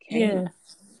just can't. Yeah.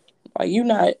 Like, you're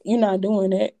not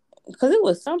doing that. Because it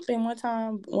was something one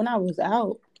time when I was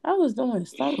out. I was doing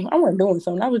something. I wasn't doing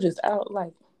something. I was just out,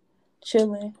 like,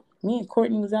 chilling. Me and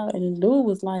Courtney was out, and the dude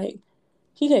was like,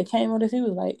 he had came with us. He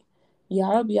was like,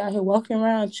 y'all be out here walking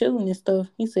around chilling and stuff.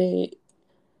 He said,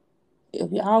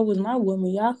 if y'all was my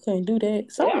woman, y'all couldn't do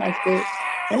that. Something like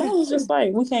that. And I was just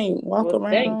like, we can't walk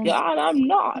around. Thank God I'm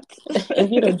not.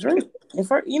 And get a drink. And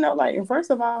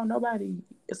first of all, nobody.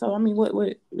 So I mean, what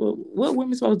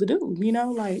women supposed to do?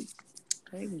 Like.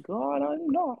 Thank God I'm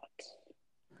not.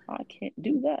 I can't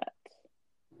do that.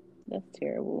 That's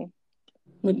terrible.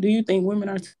 But do you think women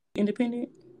are independent?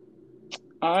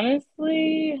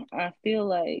 Honestly, I feel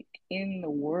like in the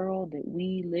world that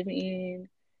we live in,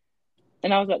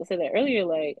 and I was about to say that earlier,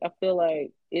 like, I feel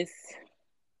like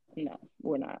no,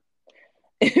 we're not.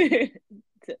 The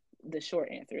short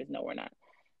answer is no, we're not.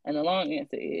 And the long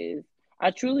answer is,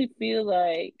 I truly feel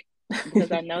like,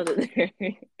 because I know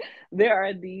that there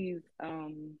are these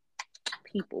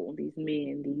people, these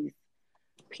men, these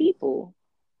people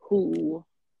who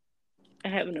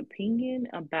have an opinion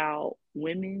about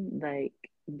women, like,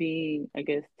 being, I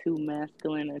guess, too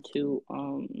masculine or too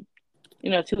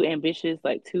too ambitious,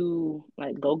 like too,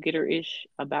 like, go-getter-ish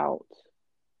about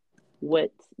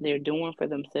what they're doing for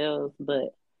themselves.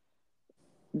 But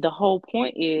the whole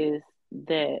point is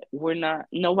that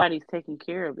nobody's taking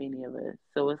care of any of us.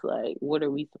 So it's like, what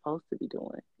are we supposed to be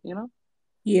doing?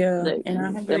 Yeah, like, and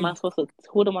I agree. am I supposed to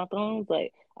twiddle my thumbs?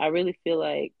 Like, I really feel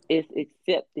like it's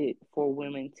accepted for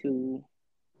women to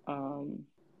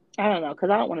I don't know, because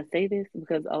I don't want to say this,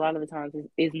 because a lot of the times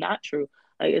it's not true.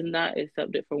 Like, it's not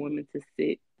accepted for women to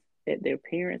sit at their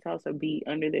parents' house or be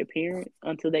under their parents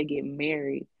until they get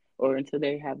married, or until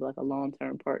they have, like, a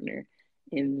long-term partner,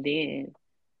 and then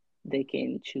they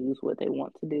can choose what they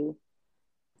want to do.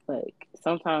 Like,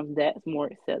 sometimes that's more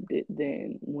accepted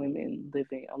than women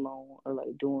living alone or,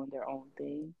 like, doing their own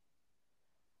thing.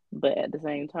 But at the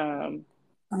same time,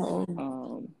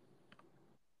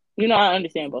 I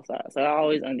understand both sides. So I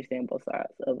always understand both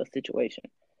sides of a situation.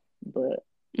 But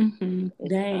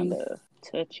it's kind of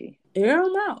touchy. Air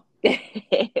them out.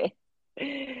 That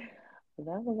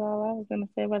was all I was going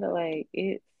to say about it. Like,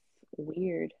 it's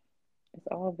weird. It's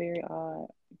all very odd,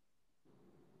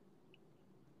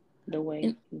 the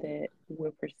way that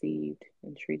we're perceived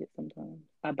and treated sometimes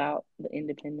about the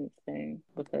independence thing.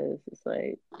 Because it's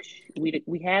like,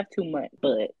 we have too much,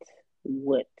 but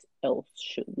what else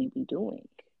should we be doing?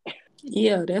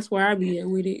 Yeah, that's where I be at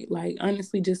with it. Like,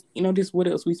 honestly, just just what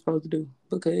else we supposed to do?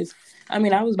 Because I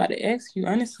mean, I was about to ask you,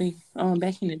 honestly,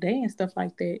 back in the day and stuff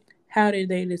like that, how did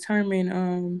they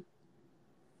determine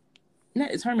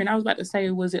not determined. I was about to say,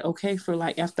 was it okay for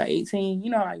like after 18?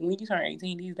 You know, like when you turn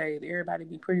 18 these days, everybody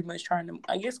be pretty much trying to,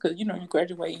 I guess, because, you know, you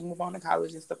graduate, you move on to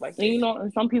college and stuff like And that.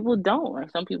 and some people don't.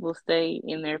 Like some people stay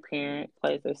in their parent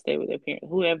place or stay with their parent,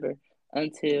 whoever,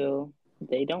 until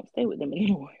they don't stay with them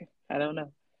anymore. I don't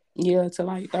know. Yeah, to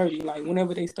like 30. Like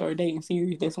whenever they start dating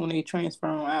serious, that's when they transfer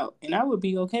on out. And I would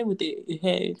be okay with it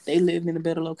if they lived in a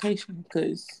better location.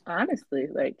 Because, Honestly,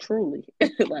 like truly,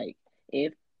 like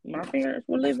if my parents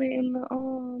were living in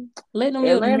the let them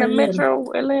live in Atlanta Marietta.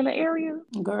 metro Atlanta area,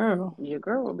 Girl, your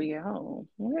girl would be at home.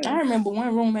 Yeah. I remember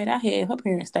one roommate I had, her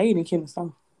parents stayed in Kennesaw.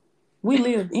 We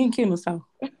lived in Kennesaw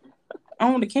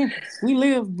on the campus. We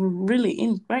lived really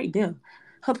in right there.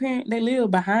 Her parents, they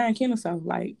lived behind Kennesaw.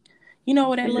 Like, you know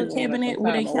where that She just little wanted some cabinet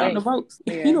where they time count the away. votes?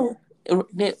 You Yeah. know,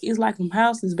 that it's like some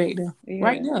houses back there.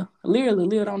 Right Yeah. there. Literally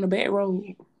lived on the back road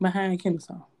behind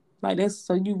Kennesaw. Like that's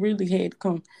so you really had to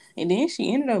come. And then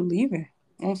she ended up leaving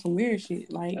on some weird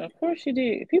shit. Like Of course she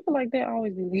did. People like that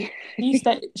always believe.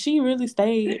 she really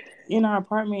stayed in our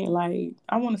apartment like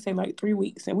I want to say like 3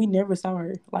 weeks, and we never saw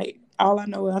her. Like all I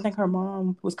know is I think her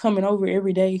mom was coming over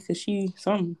every day because she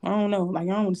something I don't know. Like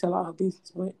I don't want to tell all her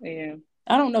business, but Yeah.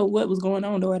 I don't know what was going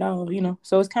on though at all. You know,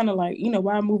 so it's kind of like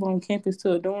why move on campus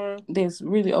to a dorm that's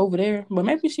really over there. But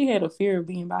maybe she had a fear of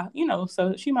being by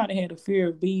so she might have had a fear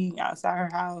of being outside her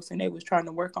house, and they was trying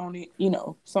to work on it.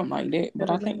 Something like that.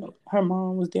 But I think her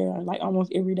mom was there like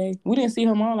almost every day. We didn't see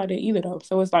her mom like that either though.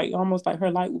 So it's like almost like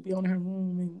her light would be on her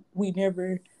room, and we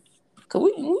never, cause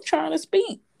we trying to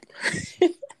speak.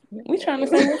 We trying to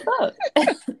say what's up.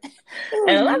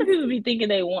 And a lot of people be thinking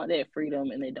they want that freedom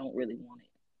and they don't really want it.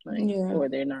 Like, Yeah. or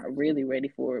they're not really ready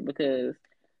for it because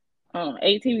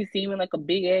 18 be seeming like a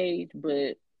big age,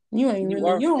 but you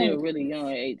are still really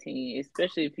young at 18,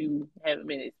 especially if you haven't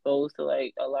been exposed to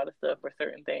like a lot of stuff or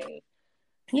certain things.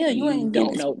 Yeah, you ain't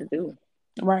don't know what to do.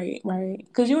 Right.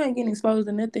 Because you ain't getting exposed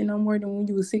to nothing no more than when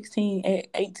you was 16 at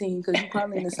 18, because you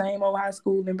probably in the same old high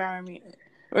school environment.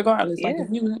 Regardless, Yeah. like if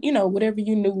you, whatever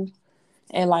you knew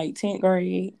at like 10th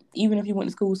grade, even if you went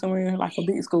to school somewhere like a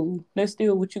big school, that's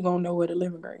still what you gonna know at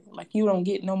 11th grade. Like you don't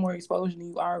get no more exposure than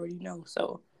you already know.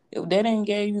 So if that ain't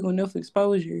gave you enough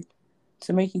exposure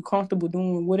to make you comfortable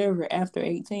doing whatever after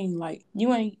 18, like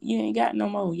you ain't got no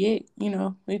more yet.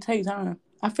 It takes time.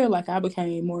 I feel like I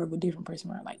became more of a different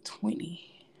person around like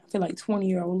 20. I feel like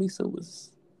 20-year-old Lisa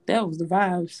that was the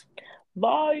vibes.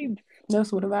 Vibes.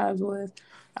 That's what the vibes was.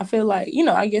 I feel like,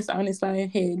 I guess honestly I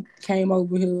had came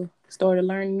over here, started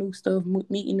learning new stuff,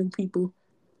 meeting new people,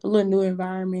 a little new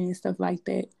environment and stuff like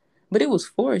that. But it was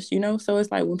forced, so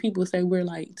it's like when people say we're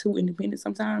like too independent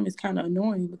sometimes, it's kind of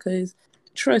annoying because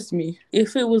trust me,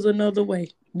 if it was another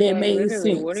way that made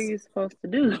sense. What are you supposed to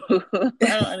do? I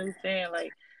don't understand.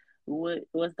 Like,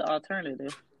 what's the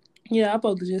alternative? Yeah, I'm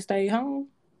supposed to just stay home.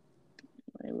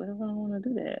 Like, what if I don't want to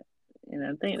do that? And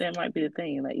I think that might be the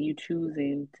thing. Like, you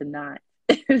choosing to not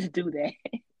do that.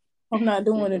 I'm not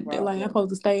doing it. Like, I'm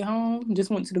supposed to stay home. Just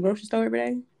went to the grocery store every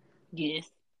day. Yes,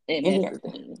 and that's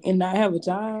the thing. And not have a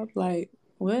job. Like,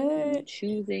 what? You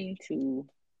choosing to.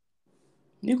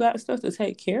 You got stuff to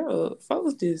take care of.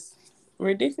 Folks just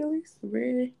ridiculous.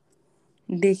 Ridiculous.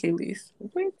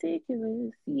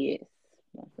 Ridiculous. Yes,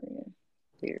 my friend.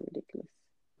 Very ridiculous.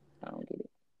 I don't get it.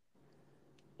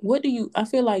 I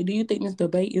feel like, do you think this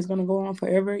debate is going to go on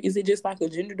forever? Is it just like a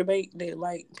gender debate that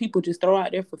like people just throw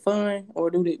out there for fun?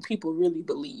 Or do people really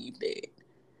believe that?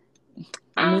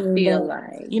 I feel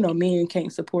like men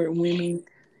can't support women,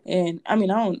 and I mean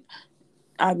I don't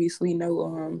obviously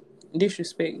know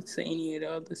disrespect to any of the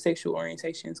other sexual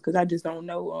orientations because I just don't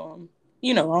know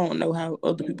I don't know how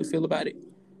other people feel about it.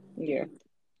 Yeah.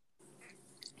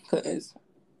 Because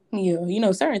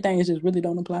certain things just really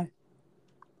don't apply.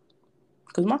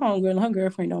 Because my homegirl and her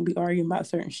girlfriend don't be arguing about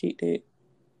certain shit that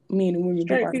men and women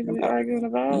straight people be arguing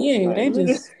about. Yeah, like, they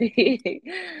just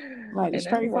like the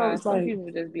straight folks. Some people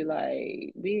just be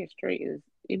like, being straight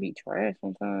it be trash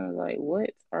sometimes. Like,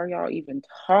 what are y'all even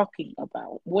talking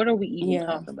about? What are we even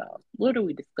talking about? What are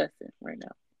we discussing right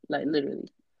now? Like, literally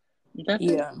nothing.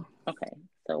 Yeah. Okay,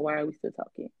 so why are we still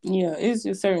talking? Yeah, it's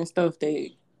just certain stuff that.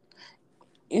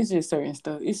 It's just certain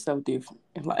stuff. It's so different.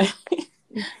 Like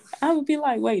I would be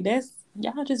like, wait,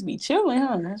 y'all just be chilling,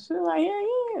 huh? I feel like,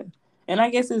 yeah. And I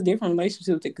guess it's different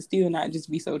relationships that could still not just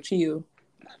be so chill.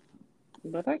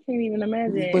 But I can't even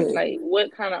imagine like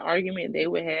what kind of argument they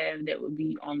would have that would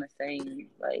be on the same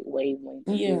like wavelength.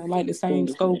 Yeah, like the same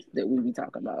scope that we be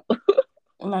talking about.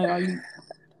 Like, are you?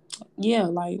 Yeah,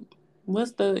 like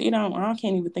what's the? I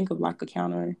can't even think of like a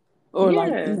counter or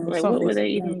like what would they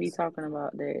even be talking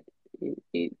about that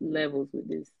it levels with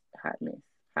this hotness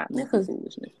and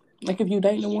foolishness? Like if you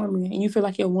dating a woman and you feel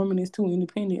like your woman is too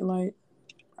independent, like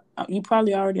you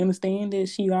probably already understand that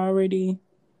she already,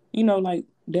 like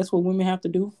that's what women have to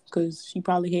do because she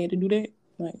probably had to do that.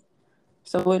 Like,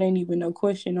 so it ain't even no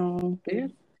question on Yeah.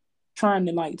 trying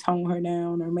to like tone her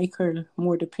down or make her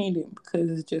more dependent because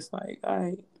it's just like, all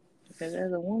right, Because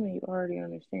as a woman, you already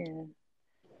understand.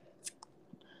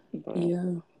 But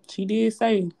yeah. She did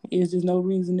say it's just no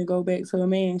reason to go back to a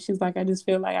man. She's like, I just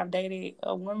feel like I've dated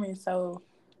a woman, so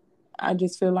I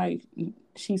just feel like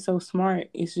she's so smart.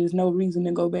 It's just no reason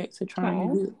to go back to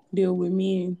trying to oh, deal with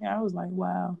men. And I was like,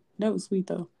 wow, that was sweet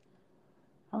though.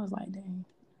 I was like, dang,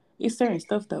 it's certain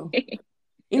stuff though.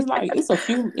 It's like it's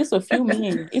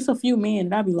a few men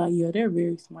that I be like, yeah, they're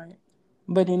very smart.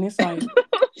 But then it's like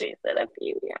she said a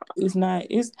few, yeah. it's not.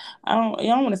 It's I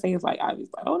don't want to say it's like obvious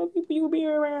like oh the people you be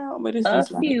around, but it's A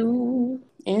just like few.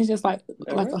 and it's just like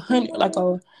The rest of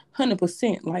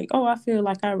 100%. Like oh I feel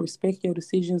like I respect your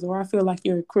decisions or I feel like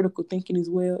your critical thinking as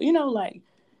well. Like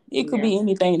it could yeah. be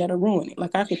anything that'll ruin it.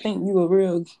 Like I could think you a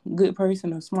real good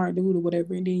person, a smart dude or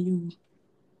whatever, and then you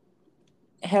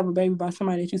have a baby by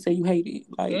somebody that you say you hated.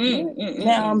 Like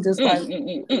now I'm just like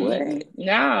what?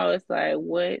 Now it's like,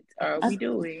 what are I we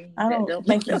doing? I That don't don't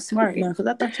make think no you smart sense. now because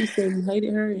I thought you said you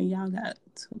hated her and y'all got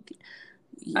took it.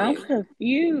 I'm Yeah.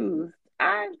 confused.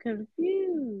 I'm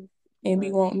confused. And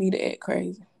be But, wanting me to act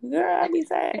crazy. Girl, I be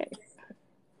sad.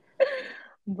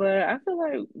 but I feel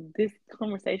like this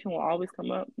conversation will always come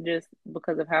up just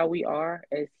because of how we are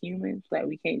as humans. Like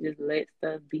we can't just let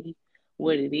stuff be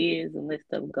what it is and let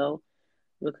stuff go.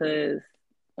 Because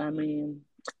I mean,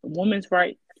 women's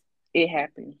rights, it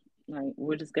happened. Like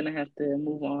we're just gonna have to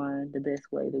move on the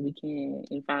best way that we can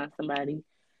and find somebody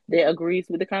that agrees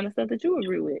with the kind of stuff that you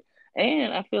agree with.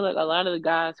 And I feel like a lot of the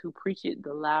guys who preach it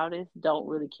the loudest don't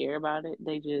really care about it.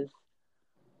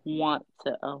 Want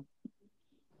to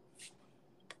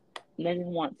they just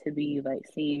want to be like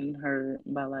seen and heard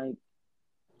by like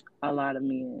a lot of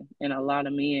men, and a lot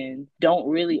of men don't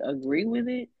really agree with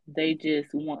it. They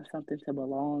just want something to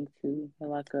belong to,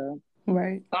 like a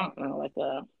Right. I don't know, like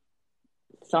a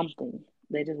something.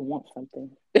 They just want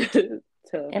something to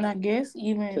And I guess to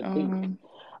even think.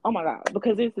 Oh my god!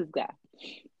 Because this is guy.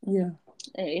 yeah.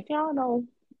 And if y'all know,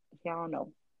 I don't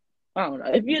know.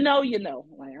 If you know, you know.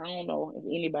 Like I don't know if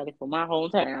anybody from my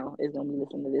hometown is gonna be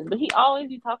listening to this, but he always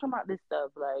be talking about this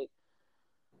stuff. Like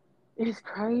it's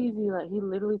crazy. Like he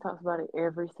literally talks about it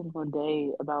every single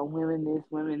day about women this,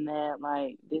 women that,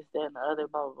 like this, that, and the other,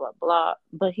 blah blah blah blah.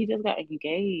 But he just got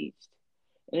engaged,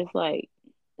 and it's like,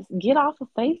 get off of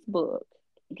Facebook.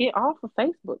 Get off of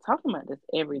Facebook talking about this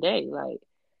every day. Like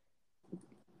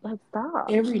stop.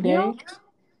 Every You know, day.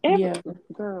 every Yeah.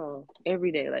 girl,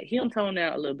 every day. Like him tone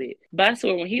out a little bit. But I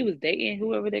swear when he was dating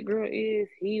whoever that girl is,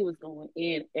 he was going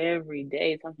in every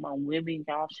day talking about women,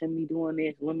 y'all shouldn't be doing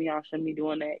this, women, y'all shouldn't be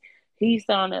doing that. He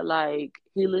sounded like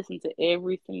he listened to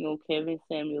every single Kevin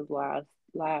Samuels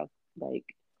live like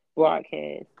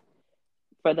broadcast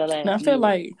for the And last I feel year.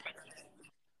 like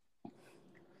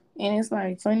and it's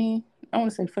like funny. I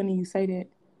want to say funny you say that.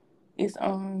 It's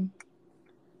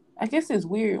I guess it's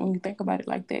weird when you think about it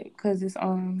like that because it's I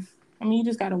mean you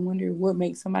just gotta wonder what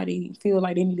makes somebody feel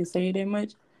like they need to say it that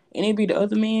much, and it be the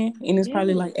other man, and it's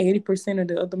probably Yeah. like 80% of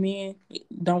the other men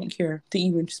don't care to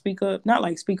even speak up, not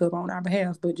like speak up on our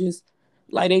behalf, but just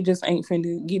like they just ain't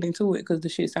finna get into it because the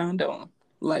shit sound dumb.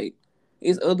 Like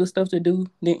it's other stuff to do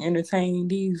than entertain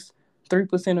these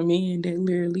 3% of men that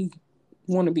literally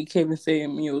want to be Kevin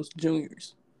Samuels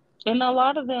Juniors. And a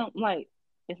lot of them, like,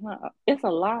 it's a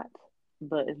lot,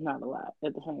 but it's not a lot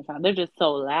at the same time. They're just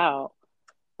so loud.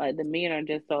 Like, the men are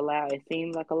just so loud. It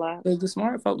seems like a lot, Cause the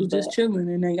smart folks just but chilling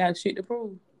and they got shit to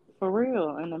prove. for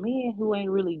real. And the men who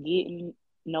ain't really getting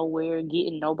nowhere,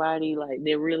 getting nobody, like,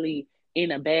 they're really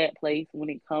in a bad place when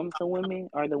it comes to women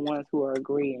are the ones who are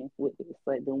agreeing with this.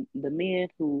 Like, the men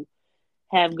who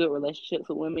have good relationships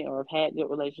with women or have had good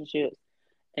relationships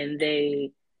and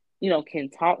they can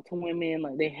talk to women,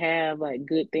 like they have like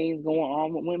good things going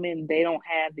on with women, they don't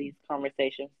have these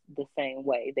conversations the same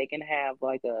way. They can have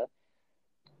like a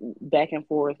back and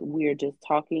forth, we're just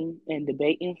talking and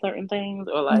debating certain things,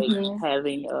 or like Mm-hmm.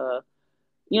 having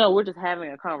we're just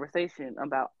having a conversation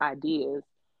about ideas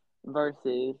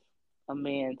versus a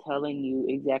man telling you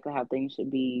exactly how things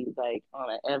should be, like on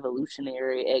an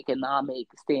evolutionary economic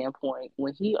standpoint,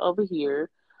 when he over here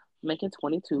making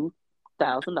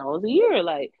 $22,000 a year.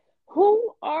 Like,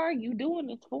 who are you doing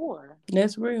this for?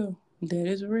 That's real. That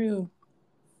is real.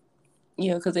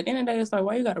 Yeah, because at the end of the day, it's like,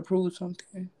 why you gotta prove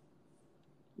something?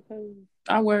 Because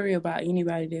I worry about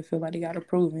anybody that feel like they gotta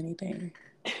prove anything.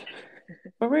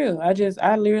 For real.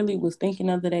 I literally was thinking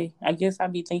the other day. I guess I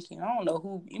be thinking, I don't know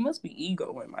who, it must be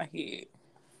ego in my head.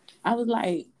 I was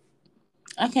like,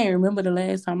 I can't remember the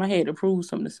last time I had to prove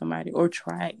something to somebody or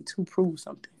tried to prove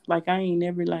something. Like, I ain't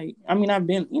never, like, I mean, I've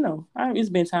been, it's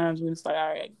been times when it's like, all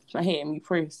right, I had me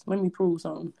pressed. Let me prove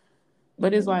something.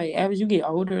 But it's like, as you get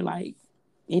older, like,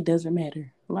 it doesn't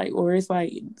matter. Like, or it's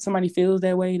like somebody feels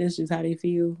that way. That's just how they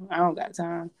feel. I don't got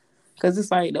time. Because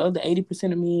it's like the other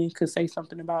 80% of men could say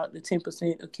something about the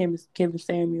 10% of Kevin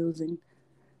Samuels and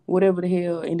whatever the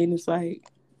hell. And then it's like,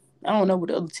 I don't know what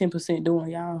the other 10% doing,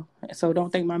 y'all. So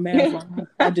don't think my math wrong.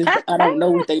 I don't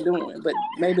know what they doing. But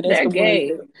maybe that's They're the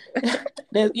gay.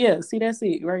 one. See, that's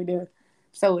it right there.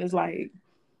 So it's like,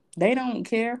 they don't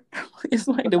care. It's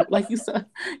like, like you said,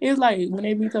 it's like when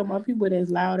they be talking about people that's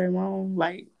loud and wrong,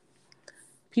 like,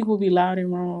 people be loud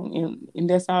and wrong, and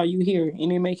that's all you hear,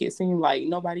 and it make it seem like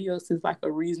nobody else is like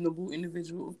a reasonable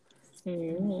individual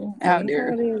out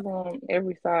there. It is on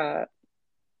every side.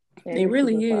 It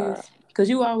really is, because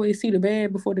you always see the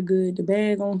bad before the good. The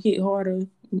bad gonna hit harder.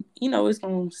 It's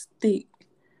gonna stick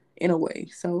in a way.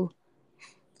 So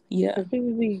yeah, because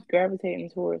people be gravitating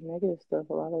towards negative stuff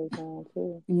a lot of the time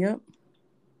too. Yep.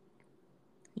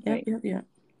 Because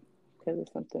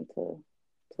it's something to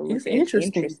look It's at.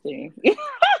 interesting.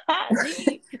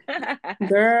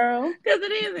 Girl. Because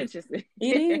it is interesting.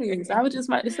 It is. I was just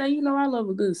about to say, I love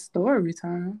a good story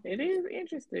time. It is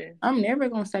interesting. I'm never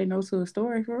gonna say no to a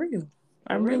story, for real.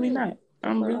 I'm really not.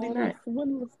 I'm really not.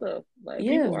 Wonderful stuff. Like,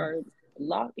 people are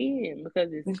locked in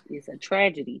because it's a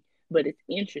tragedy, but it's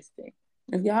interesting.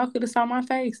 If y'all could have saw my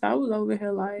face, I was over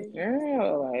here like,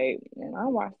 girl, like, and I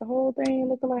watched the whole thing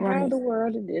looking like, how in the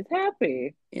world did this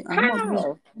happen? I'm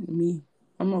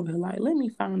over here like, let me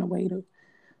find a way to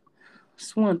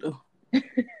swindle. I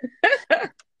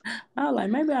was like,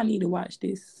 maybe I need to watch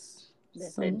this.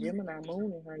 That's that Gemini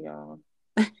moon in her, y'all.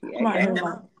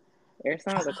 There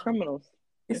sounds of criminals.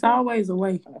 It's always a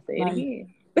way. I'll say it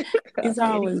again. It's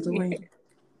always a way.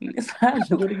 I'll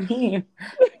do it again.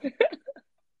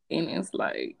 And it's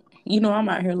like, I'm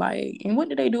out here like, and what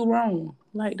did they do wrong?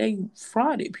 Like, they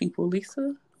frauded people,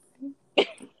 Lisa. Because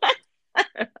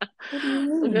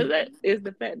that is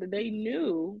the fact that they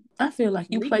knew. I feel like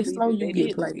you play slow, you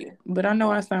get played. But I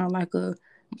know I sound like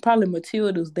probably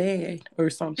Matilda's dad or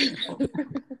something.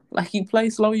 Like, you play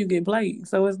slow, you get played.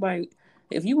 So it's like,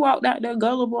 if you walked out there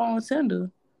gullible on Tinder,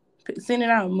 sending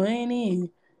out money and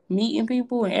meeting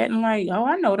people and acting like, oh,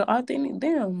 I know the authentic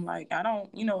them. Like, I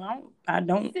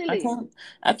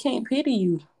can't pity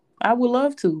you. I would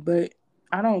love to, but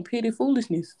I don't pity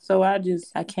foolishness. So I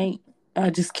just can't.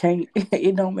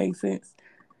 It don't make sense.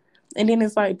 And then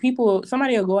it's like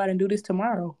somebody will go out and do this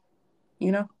tomorrow,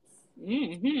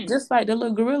 Just like the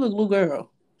little Gorilla Glue girl.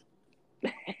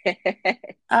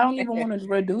 I don't even want to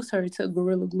reduce her to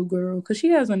Gorilla Glue girl because she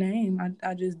has a name.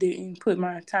 I just didn't put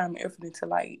my time and effort into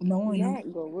like knowing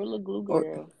it. Gorilla Glue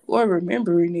girl. Or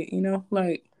remembering it,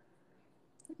 like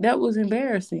that was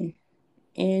embarrassing.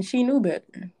 And she knew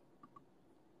better.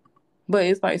 But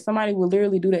it's like somebody would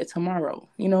literally do that tomorrow,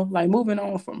 like moving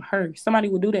on from her. Somebody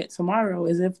would do that tomorrow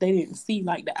as if they didn't see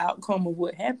like the outcome of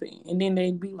what happened. And then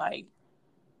they'd be like,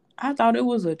 I thought it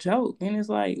was a joke. And it's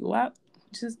like, why?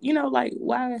 Just, like,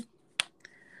 why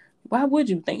would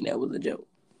you think that was a joke?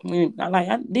 I mean,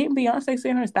 didn't Beyonce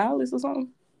send her stylist or something?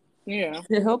 Yeah.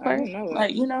 To help her?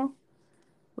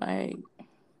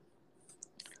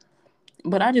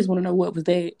 But I just want to know what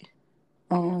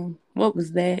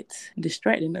was that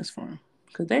distracting us from?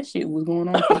 Because that shit was going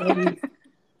on for days.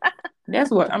 That's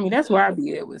where I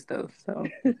be at with stuff. So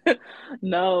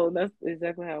no, that's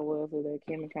exactly how it was with that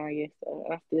Kim and Kanye stuff.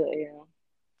 I still am.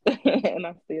 And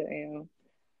I still am.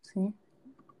 See?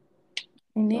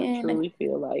 And then I truly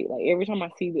feel like every time I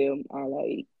see them, I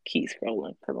like keep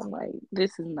scrolling because I'm like,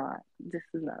 this is not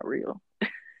real.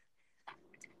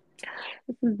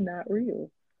 This is not real.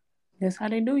 That's how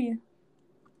they do you.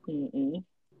 Mm-mm.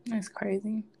 That's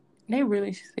crazy. They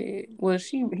really said, well,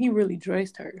 he really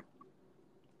dressed her,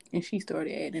 and she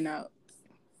started acting out.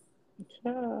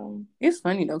 It's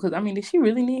funny though, because did she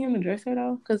really need him to dress her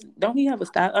though? Because don't he have a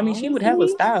style? She would have a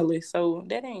stylist, so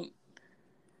that ain't,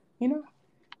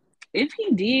 If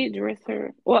he did dress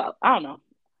her, well, I don't know.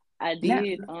 I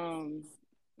did.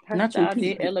 Her style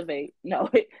did elevate. No,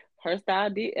 her style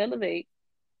did elevate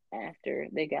after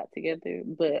they got together.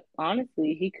 But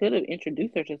honestly, he could have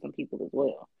introduced her to some people as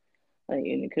well. And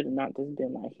it could have not just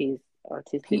been like his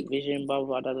artistic vision, blah,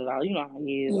 blah, blah, blah, blah. You know how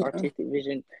he is, artistic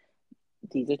vision.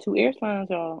 These are two air signs,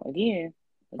 y'all. Again,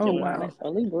 a Gemini and a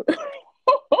Libra.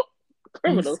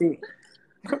 Criminals.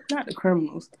 Not the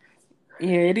criminals.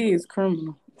 Yeah, it is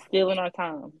criminal. Still in our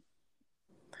time.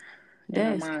 in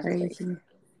her That's mind space. crazy.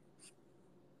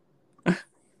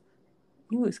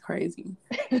 You is crazy.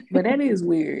 But that is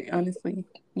weird, honestly.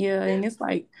 Yeah, and it's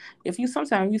like if you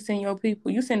sometimes you send your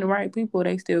people, you send the right people,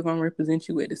 they still gonna represent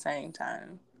you at the same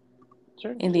time.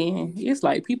 Sure. And then it's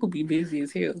like people be busy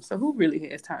as hell. So who really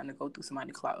has time to go through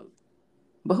somebody's closet?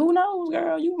 But who knows,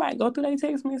 girl? You might go through their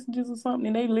text messages or something,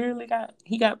 and they literally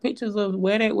he got pictures of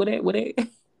where that, where that, where that.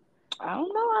 I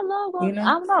don't know. I love You going. I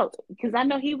know? don't know because I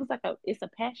know he was like it's a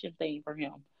passion thing for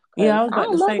him. Yeah, Because I was I about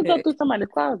don't to love say to go that. through somebody's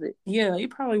closet. Yeah, it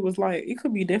probably was like it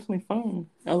could be definitely fun.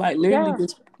 Or like literally Yeah.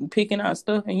 just picking out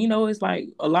stuff, and it's like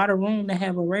a lot of room to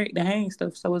have a rack to hang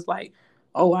stuff. So it's like,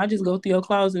 oh, I just go through your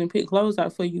closet and pick clothes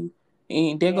out for you,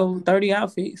 and there Yeah. go 30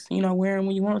 outfits. Wear them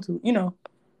when you want to. And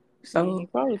he So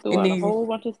probably threw and out a then whole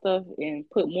bunch of stuff and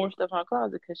put more stuff in her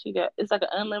closet because it's like an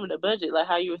unlimited budget, like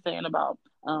how you were saying about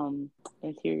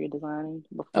interior designing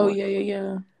oh before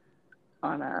yeah.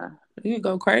 on You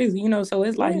go crazy. So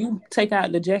it's like yeah. you take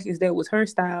out the jackets that was her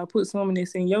style, put some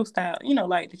that's in your style,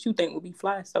 like that you think would be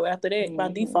fly. So after that, by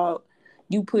Mm-hmm. default,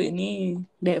 you putting in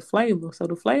that flavor. So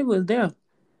the flavor is there.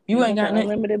 You And ain't that's an got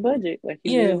nothing. unlimited budget. Like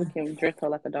you Yeah, literally can dress her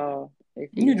like a doll if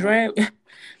you you want. drag,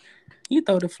 you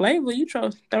throw the flavor, you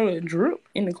throw a drip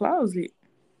in the closet.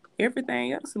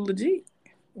 Everything else is legit.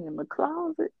 In the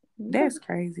closet. Yeah. That's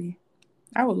crazy.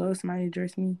 I would love somebody to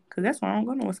dress me because that's why I don't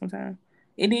go nowhere sometimes.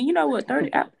 And then you know what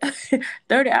 30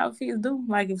 outfits do?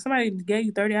 Like if somebody gave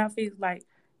you 30 outfits, like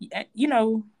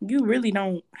you really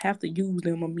don't have to use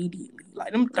them immediately.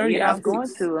 Like them You're 30 not going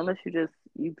outfits. to unless you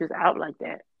just out like that.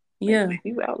 Like Yeah, if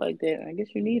you out like that, I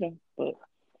guess you need them. But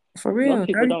for most real.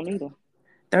 people don't need them.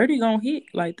 30 gonna hit.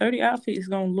 Like 30 outfits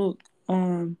gonna look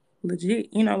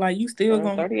legit. Like you still Girl,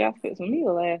 gonna 30 outfits for me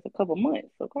will last a couple months.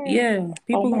 Okay, yeah, 4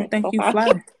 people gonna months, think so you 5.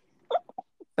 fly.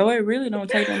 So it really don't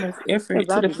take that much Cause effort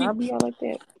to I the do not people. be out like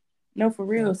that. No, for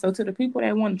real. So to the people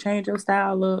that want to change your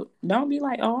style up, don't be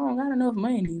like, oh, I don't got enough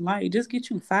money. Like, just get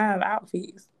you 5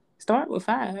 outfits. Start with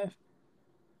 5.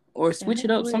 Or And switch it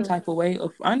that's up some real. type of way.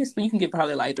 Or, honestly, you can get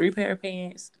probably like 3 pair of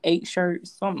pants, 8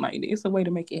 shirts, something like that. It's a way to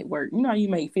make it work. How you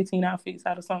make 15 outfits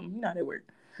out of something? You know how that work.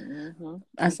 Mm-hmm.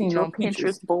 I And get seen it your on Pinterest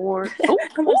Pinterest. board. Oh,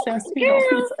 I'm gonna say I seen it on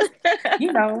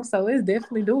Pinterest. girl. So it's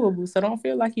definitely doable. So don't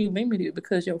feel like you limited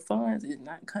because your funds is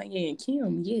not Kanye and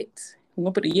Kim yet. We're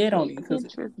gonna put a Get yet your on it because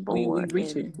Pinterest we board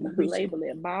reaching. and We reaching. label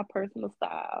it my personal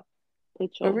style.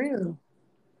 Put For your real.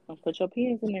 put your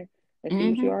pins in there and see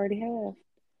what you Mm-hmm. already have.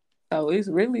 So it's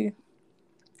really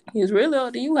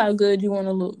up to you how good you want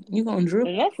to look. You gonna drip.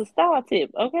 And that's a style tip,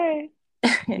 okay?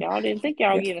 Y'all didn't think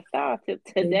y'all Yeah, getting a style tip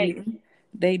they today. didn't.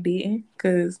 They didn't,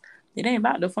 cause it ain't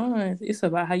about the funds. It's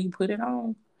about how you put it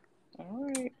on. All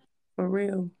right. For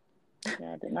real.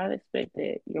 Yeah, I did not expect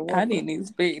that. You're I welcome. didn't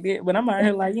expect it, but I'm out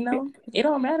here like it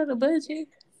don't matter the budget.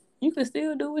 You can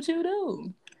still do what you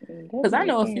do. You Cause I definitely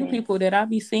know a few can. people that I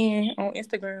be seeing on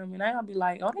Instagram, and I'll be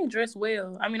like, "Oh, they dress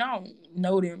well." I mean, I don't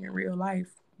know them in real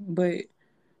life, but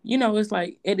it's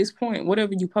like at this point,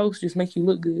 whatever you post just makes you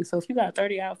look good. So if you got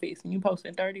 30 outfits and you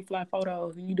posting 30 fly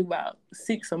photos and you do about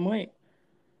 6 a month,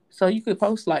 so you could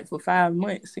post like for 5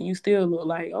 months and you still look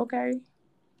like okay.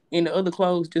 And the other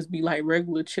clothes just be like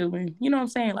regular chilling. You know what I'm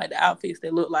saying? Like the outfits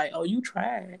that look like, oh, you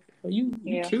tried, or you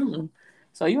Yeah. kill them.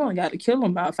 So you only got to kill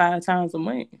them about 5 times a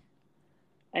month.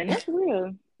 And that's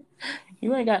real.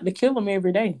 You ain't got to kill them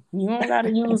every day. You don't got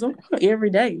to use them every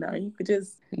day. Now you could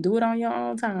just do it on your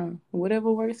own time,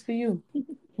 whatever works for you.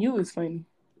 You is funny.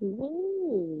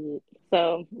 Good.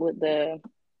 So with the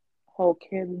whole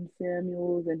Kevin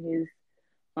Samuels and his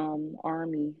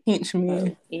army Henchman.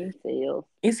 of incels.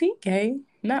 Is he gay?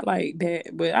 Not like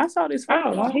that, but I saw this I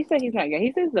photo. don't know. He said he's not gay.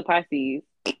 He says he's a Pisces.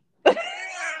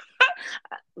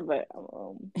 But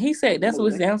He said that's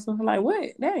what's moving. the answer. Like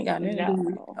what? That ain't got nothing to do with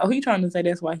it. No. Oh, he trying to say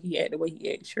that's why he act the way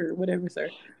he act. Sure, whatever, sir.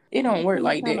 It don't work He's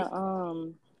like trying that.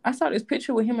 to I saw this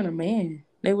picture with him and a man.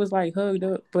 They was like hugged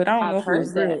up, but I don't know I've if it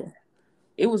was heard that. real.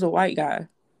 It was a white guy.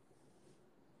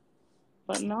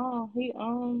 But no, he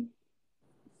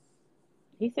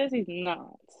says he's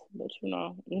not. But you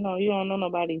don't know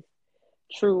nobody's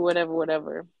true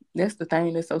whatever. That's the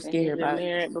thing that's so And he's scary been about it.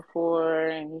 married before,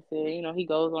 and he said, he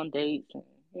goes on dates, and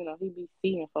he be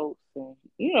seeing folks, and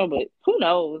but who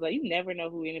knows? Like you never know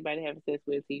who anybody having sex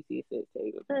with. He sees sex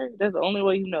tape. Okay, that's the only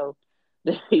way you know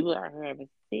that people are having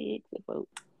sex with folks.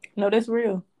 No, that's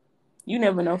real. You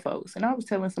never know, folks. And I was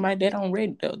telling somebody that on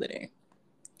Reddit the other day.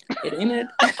 At the end of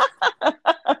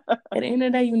the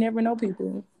day, you never know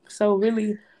people. So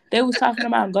really, they was talking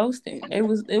about ghosting. It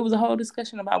was a whole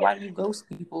discussion about why do you ghost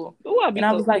people. Ooh, I'd be And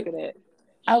I so was sick like, of that.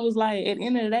 at the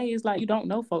end of the day, it's like you don't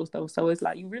know folks though. So it's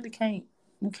like you really can't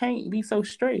be so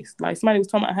stressed. Like somebody was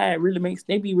talking about how it really makes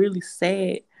they be really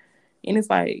sad And it's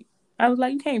like, I was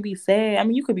like, you can't be sad. I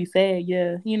mean, you could be sad,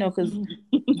 yeah, you know, because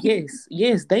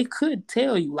yes, they could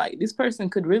tell you, like, this person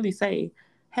could really say,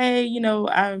 hey, you know,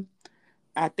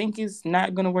 I think it's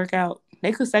not gonna work out.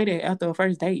 They could say that after a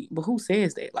first date, but who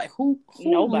says that? Like,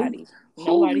 Nobody.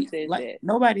 Nobody says like, that.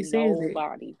 nobody says that.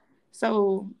 Nobody.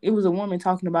 So it was a woman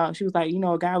talking about, she was like, you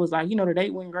know, a guy was like, you know, the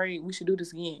date went great, we should do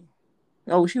this again.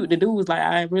 Oh shoot, the dude was like,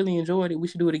 I really enjoyed it, we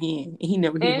should do it again. And he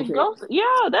never hit her And back. ghost,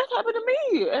 yeah, that happened to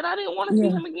me, and I didn't want to see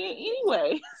Yeah. him again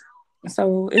anyway.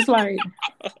 So it's like,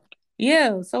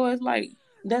 yeah, so it's like,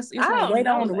 it's I like don't wait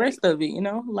know, on the like, rest of it, you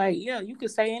know? Like, yeah, you could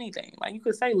say anything. Like, you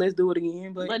could say, let's do it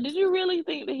again, but did you really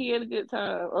think that he had a good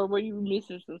time, or were you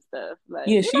missing some stuff? Like,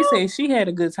 yeah, you she know, said she had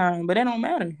a good time, but that don't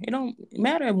matter. It don't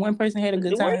matter if one person had a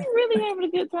good were time. you really having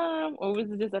a good time, or was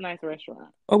it just a nice restaurant?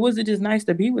 Or was it just nice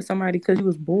to be with somebody because you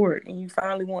was bored and you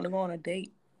finally want to go on a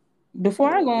date? Before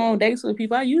I go on dates with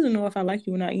people, I usually know if I like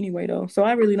you or not anyway, though. So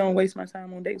I really don't waste my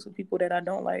time on dates with people that I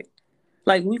don't like.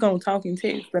 Like, we gonna talk and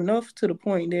text enough to the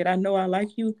point that I know I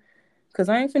like you, because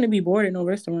I ain't finna be bored at no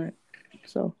restaurant.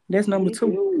 So that's number Did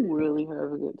 2. you really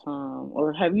have a good time,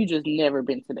 or have you just never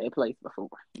been to that place before?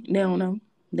 They don't know.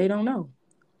 They don't know.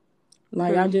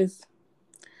 Like, I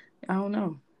don't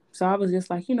know. So I was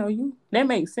just like, you know, that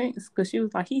makes sense, because she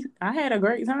was like, I had a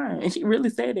great time, and she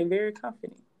really said it very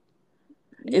confident,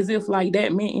 as if like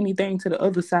that meant anything to the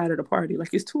other side of the party. Like,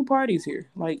 it's 2 parties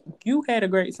here. Like, you had a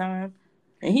great time,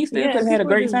 and he still could have had a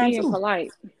great time being too.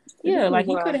 polite. Yeah, like,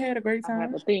 he could have had a great I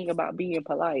have time. a thing about being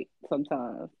polite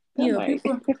sometimes. Yeah,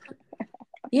 people.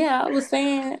 Yeah, I was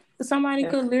saying somebody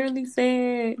could literally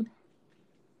said,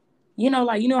 you know,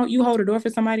 like, you know, you hold the door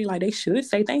for somebody, like, they should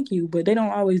say thank you, but they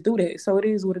don't always do that. So it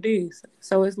is what it is.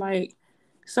 So it's like,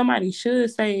 somebody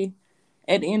should say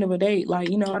at the end of a date, like,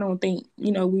 you know, I don't think,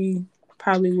 you know, we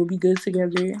probably will be good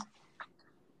together.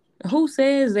 Who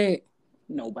says that?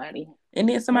 Nobody. And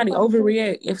then somebody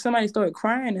overreact. If somebody started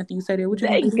crying after you say that, what you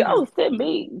They gonna do? ghosted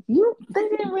me. They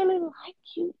didn't really like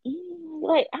you.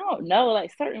 Like, I don't know.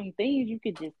 Like, certain things you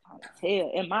could just kind of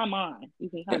tell. In my mind, you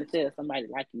can kind of tell somebody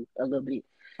like you a little bit.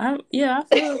 I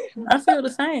feel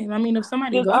the same. I mean, if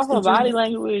somebody Just off ghosted of body you,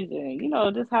 language and, you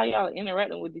know, just how y'all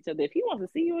interacting with each other. If he wants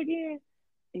to see you again,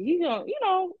 you gonna, you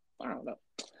know, I don't know.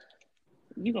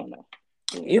 You gonna know.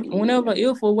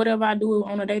 if or whatever I do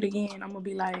on a date again, I'm gonna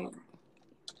be like,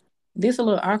 this a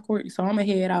little awkward, so I'm gonna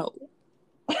head out.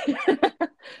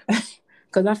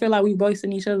 Because I feel like we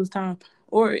wasting each other's time.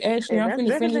 Or actually, I'm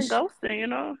finna finish. Ghosting, you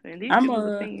know, and these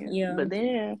opinions. Yeah. But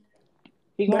then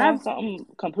he gonna have something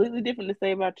completely different to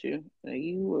say about you.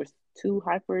 You were too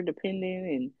hyper independent,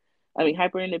 and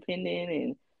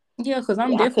and yeah, because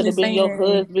I'm definitely been your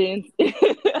husband.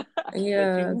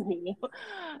 Yeah,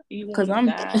 because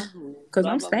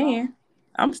I'm staying.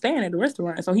 I'm staying at the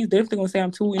restaurant, so he's definitely gonna say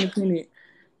I'm too independent.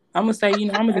 I'm gonna say, you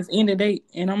know, I'm gonna just end the date,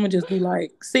 and I'm gonna just be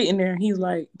like sitting there. He's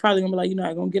like probably gonna be like, you're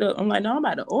not gonna get up. I'm like, no, I'm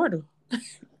about to order.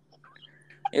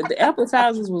 If the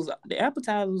appetizers was a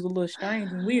little strange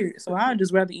and weird, so I'd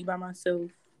just rather eat by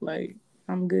myself. Like,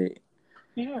 I'm good.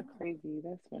 You're crazy.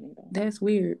 That's funny though. That's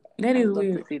weird. That is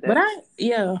weird. But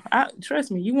I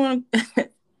trust me. You want?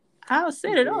 I'll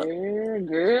set it up.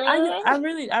 Girl.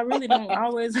 I really don't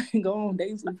always go on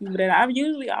dates with people that I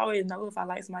usually always know if I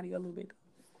like somebody a little bit.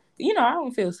 You know, I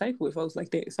don't feel safe with folks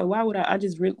like that. So why would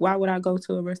why would I go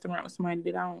to a restaurant with somebody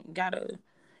that I don't gotta?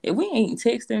 If we ain't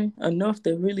texting enough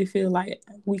to really feel like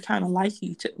we kind of like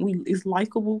each other, it's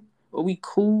likable, or we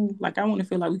cool. Like, I want to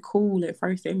feel like we cool at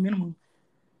first, at minimum.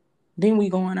 Then we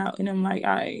going out, and I'm like,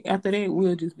 all right, after that,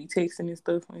 we'll just be texting and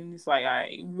stuff. And it's like,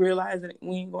 I realize that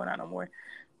we ain't going out no more.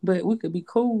 But we could be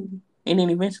cool. And then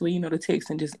eventually, you know, the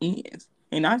texting just ends.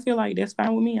 And I feel like that's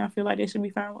fine with me. I feel like that should be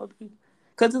fine with other people.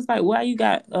 Because it's like, why you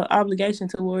got an obligation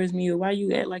towards me, or why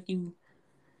you act like you,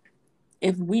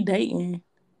 if we dating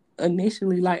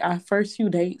initially, like our first few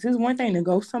dates, it's one thing to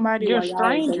ghost somebody. You're a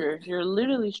stranger. You're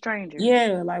literally stranger.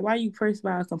 Yeah, like, why you pressed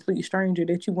by a complete stranger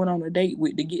that you went on a date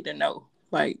with to get to know?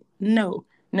 Like, no.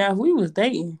 Now, if we was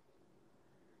dating,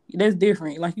 that's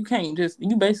different. Like, you can't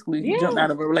you basically jump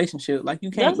out of a relationship. Like, you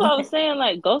can't. That's what I was saying.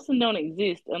 Like, ghosting don't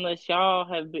exist unless y'all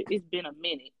it's been a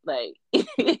minute. Like,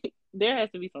 there has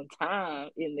to be some time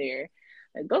in there.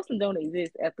 Like, ghosting don't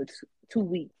exist after 2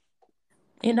 weeks.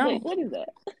 You know. What is that?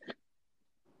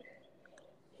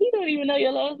 He don't even know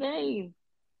your last name.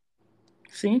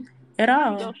 See? At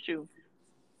all. Ghost you.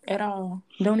 At all.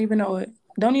 Don't even know it.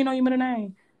 Don't even know your middle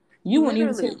name. You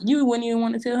wouldn't even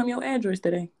want to tell him your address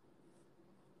today.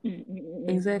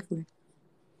 Exactly.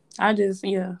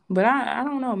 But I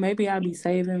don't know. Maybe I'll be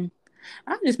saving.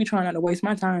 I'll just be trying not to waste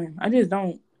my time. I just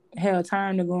don't. have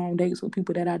time to go on dates with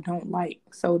people that I don't like.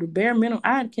 So the bare minimum,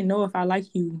 I can know if I like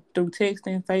you through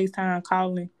texting, FaceTime,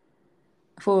 calling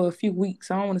for a few weeks.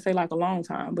 I don't want to say like a long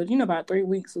time, but about 3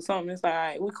 weeks or something. It's like, all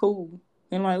right, we cool.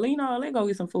 And like, let's go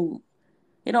get some food.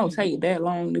 It don't take that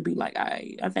long to be like, all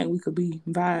right, I think we could be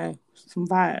some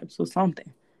vibes or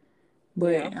something.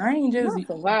 But I ain't just not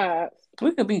some vibes.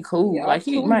 We could be cool. Y'all like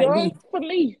too young for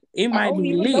me. It might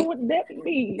be lit. Know what that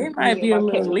means. It might be a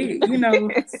little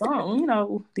lit.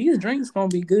 Some. These drinks gonna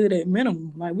be good at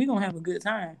minimum. Like we gonna have a good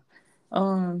time.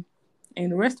 And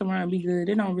the restaurant be good.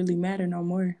 It don't really matter no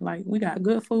more. Like we got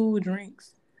good food,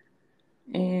 drinks,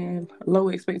 and low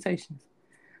expectations.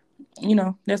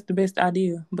 That's the best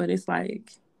idea. But it's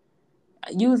like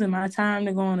using my time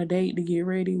to go on a date to get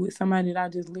ready with somebody that I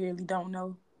just literally don't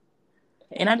know.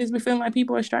 And I just be feeling like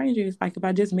people are strangers. Like if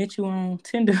I just met you on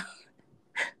Tinder,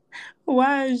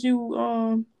 why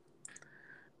are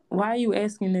you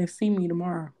asking to see me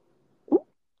tomorrow?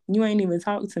 You ain't even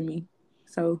talk to me.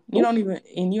 So you don't even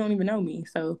know me.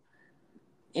 So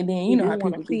and then you know how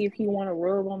people see if he want to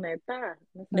rub on that thigh.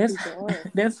 That's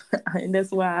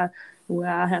why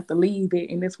I have to leave it,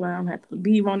 and that's why I'm have to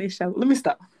leave on this show. Let me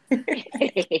stop.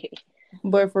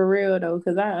 But for real though,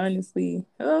 because I honestly,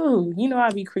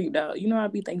 I be creeped out. I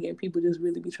be thinking people just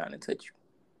really be trying to touch you.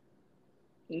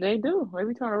 They do. They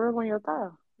be trying to rub on your thigh.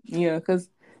 Yeah, because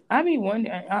I be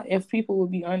wondering if people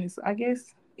would be honest. I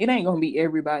guess it ain't gonna be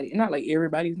everybody. Not like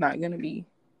everybody's not gonna be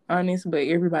honest, but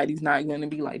everybody's not gonna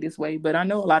be like this way. But I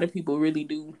know a lot of people really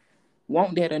do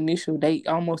want that initial date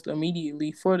almost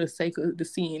immediately for the sake of the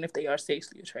seeing if they are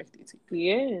sexually attracted to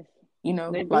you.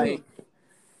 Yes. Like.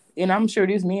 And I'm sure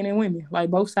there's men and women, like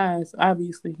both sides,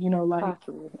 obviously, like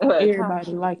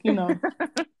everybody, like,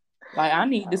 like I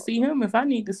need to see him if I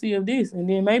need to see of this. And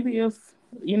then maybe if,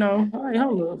 like,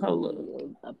 hold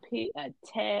up. A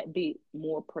tad bit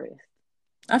more pressed.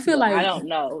 I feel like. I don't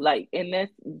know. Like, and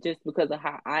that's just because of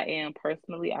how I am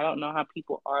personally. I don't know how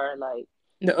people are, like.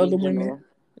 The other women.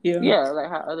 Yeah, like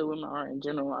how other women are in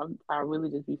general. I really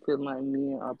just be feeling like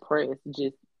men are pressed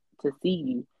just to see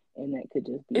you. And that could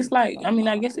just be. It's like,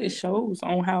 I guess it shows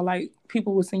on how, like,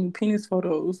 people will send you penis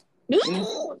photos. And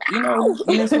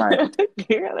it's like. Girl,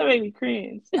 that made me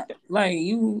cringe. Like,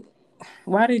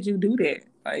 why did you do that?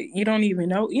 Like, you don't even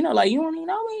know, like, you don't even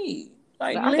know me.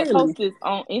 Like, I could post this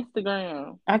on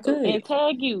Instagram. I could. And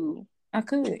tag you. I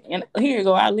could. And here you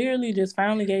go. I literally just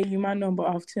finally gave you my number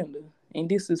off Tinder. And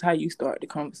this is how you start the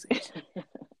conversation.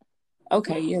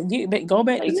 Okay, yeah, go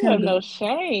back to Tinder. You have no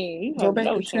shame. Go back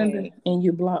to Tinder and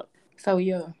you block. So,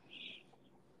 yeah.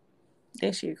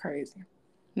 That shit crazy.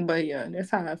 But, yeah,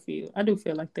 that's how I feel. I do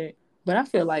feel like that. But I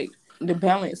feel like the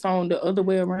balance on the other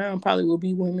way around probably will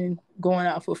be women going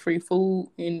out for free food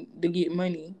and to get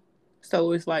money.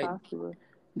 So, it's like,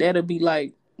 that'll be,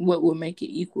 like, what would make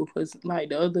it equal. Because,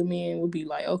 like, the other men would be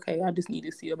like, okay, I just need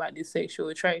to see about this sexual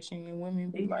attraction. And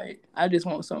women be like, I just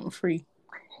want something free.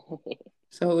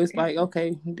 So it's like,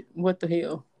 okay, what the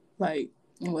hell? Like,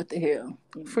 what the hell?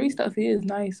 Free stuff is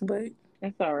nice, but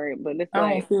that's all right. But it's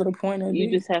I don't feel the point of it.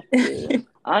 You just have to,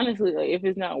 honestly, like, if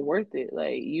it's not worth it,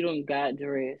 like, you don't got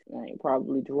dressed, like,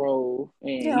 probably drove,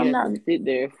 and you have to sit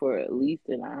there for at least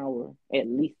an hour.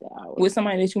 With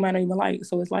somebody that you might not even like.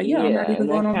 So it's like, I'm not even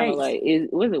going on dates. Like,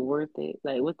 was it worth it?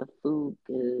 Like, was the food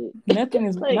good? Nothing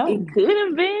is like, it could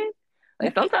have been.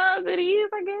 Like, sometimes it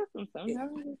is, I guess, and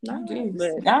sometimes it's not.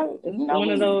 But it's one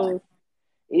of those,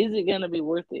 is it going to be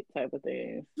worth it type of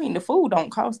thing. I mean, the food don't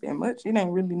cost that much. It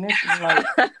ain't really nothing. Like,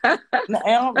 like,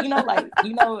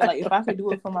 if I could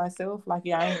do it for myself, like,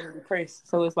 I ain't really depressed.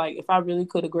 So it's like, if I really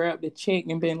could have grabbed the check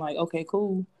and been like, okay,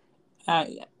 cool,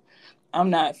 I'm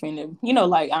not finna,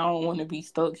 like, I don't want to be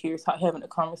stuck here having a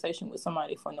conversation with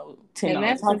somebody for no $10 And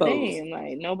that's tacos. The thing,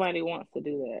 like, nobody wants to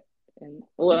do that. And,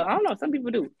 well, I don't know. Some people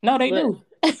do. No, they do.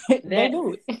 They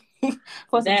do it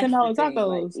for some $10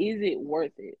 tacos. Like, is it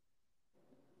worth it?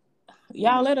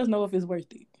 Y'all let us know if it's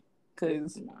worth it.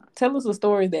 Cause tell us a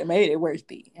story that made it worth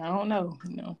it. I don't know.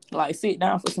 Like sit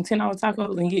down for some $10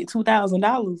 tacos and get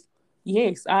 $2,000.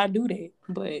 Yes, I do that.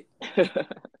 But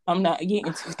I'm not getting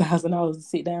 $2,000 to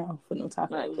sit down for no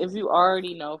tacos. Like, if you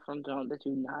already know from jump that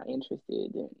you're not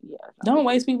interested, then don't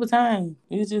waste people's time.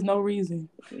 It's just no reason.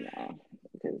 No,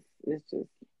 because it's just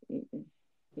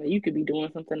like, you could be doing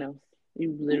something else.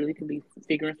 You literally could be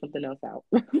figuring something else out.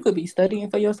 You could be studying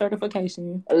for your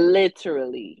certification.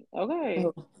 Literally. Okay.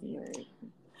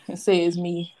 It says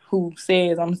me who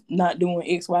says I'm not doing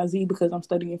XYZ because I'm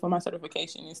studying for my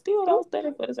certification and still don't study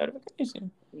for the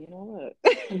certification. You know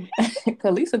what?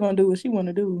 Cause Lisa gonna do what she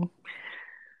wanna do.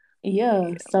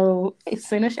 Yeah. So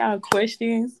send us y'all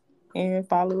questions. And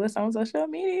follow us on social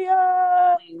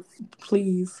media.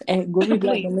 Please. At Groovy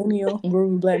Black Millennial,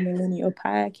 Groovy Black Millennial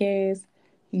Podcast.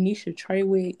 Nisha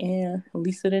Treywick and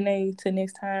Lisa Danae. Till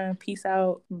next time. Peace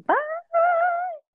out. Bye.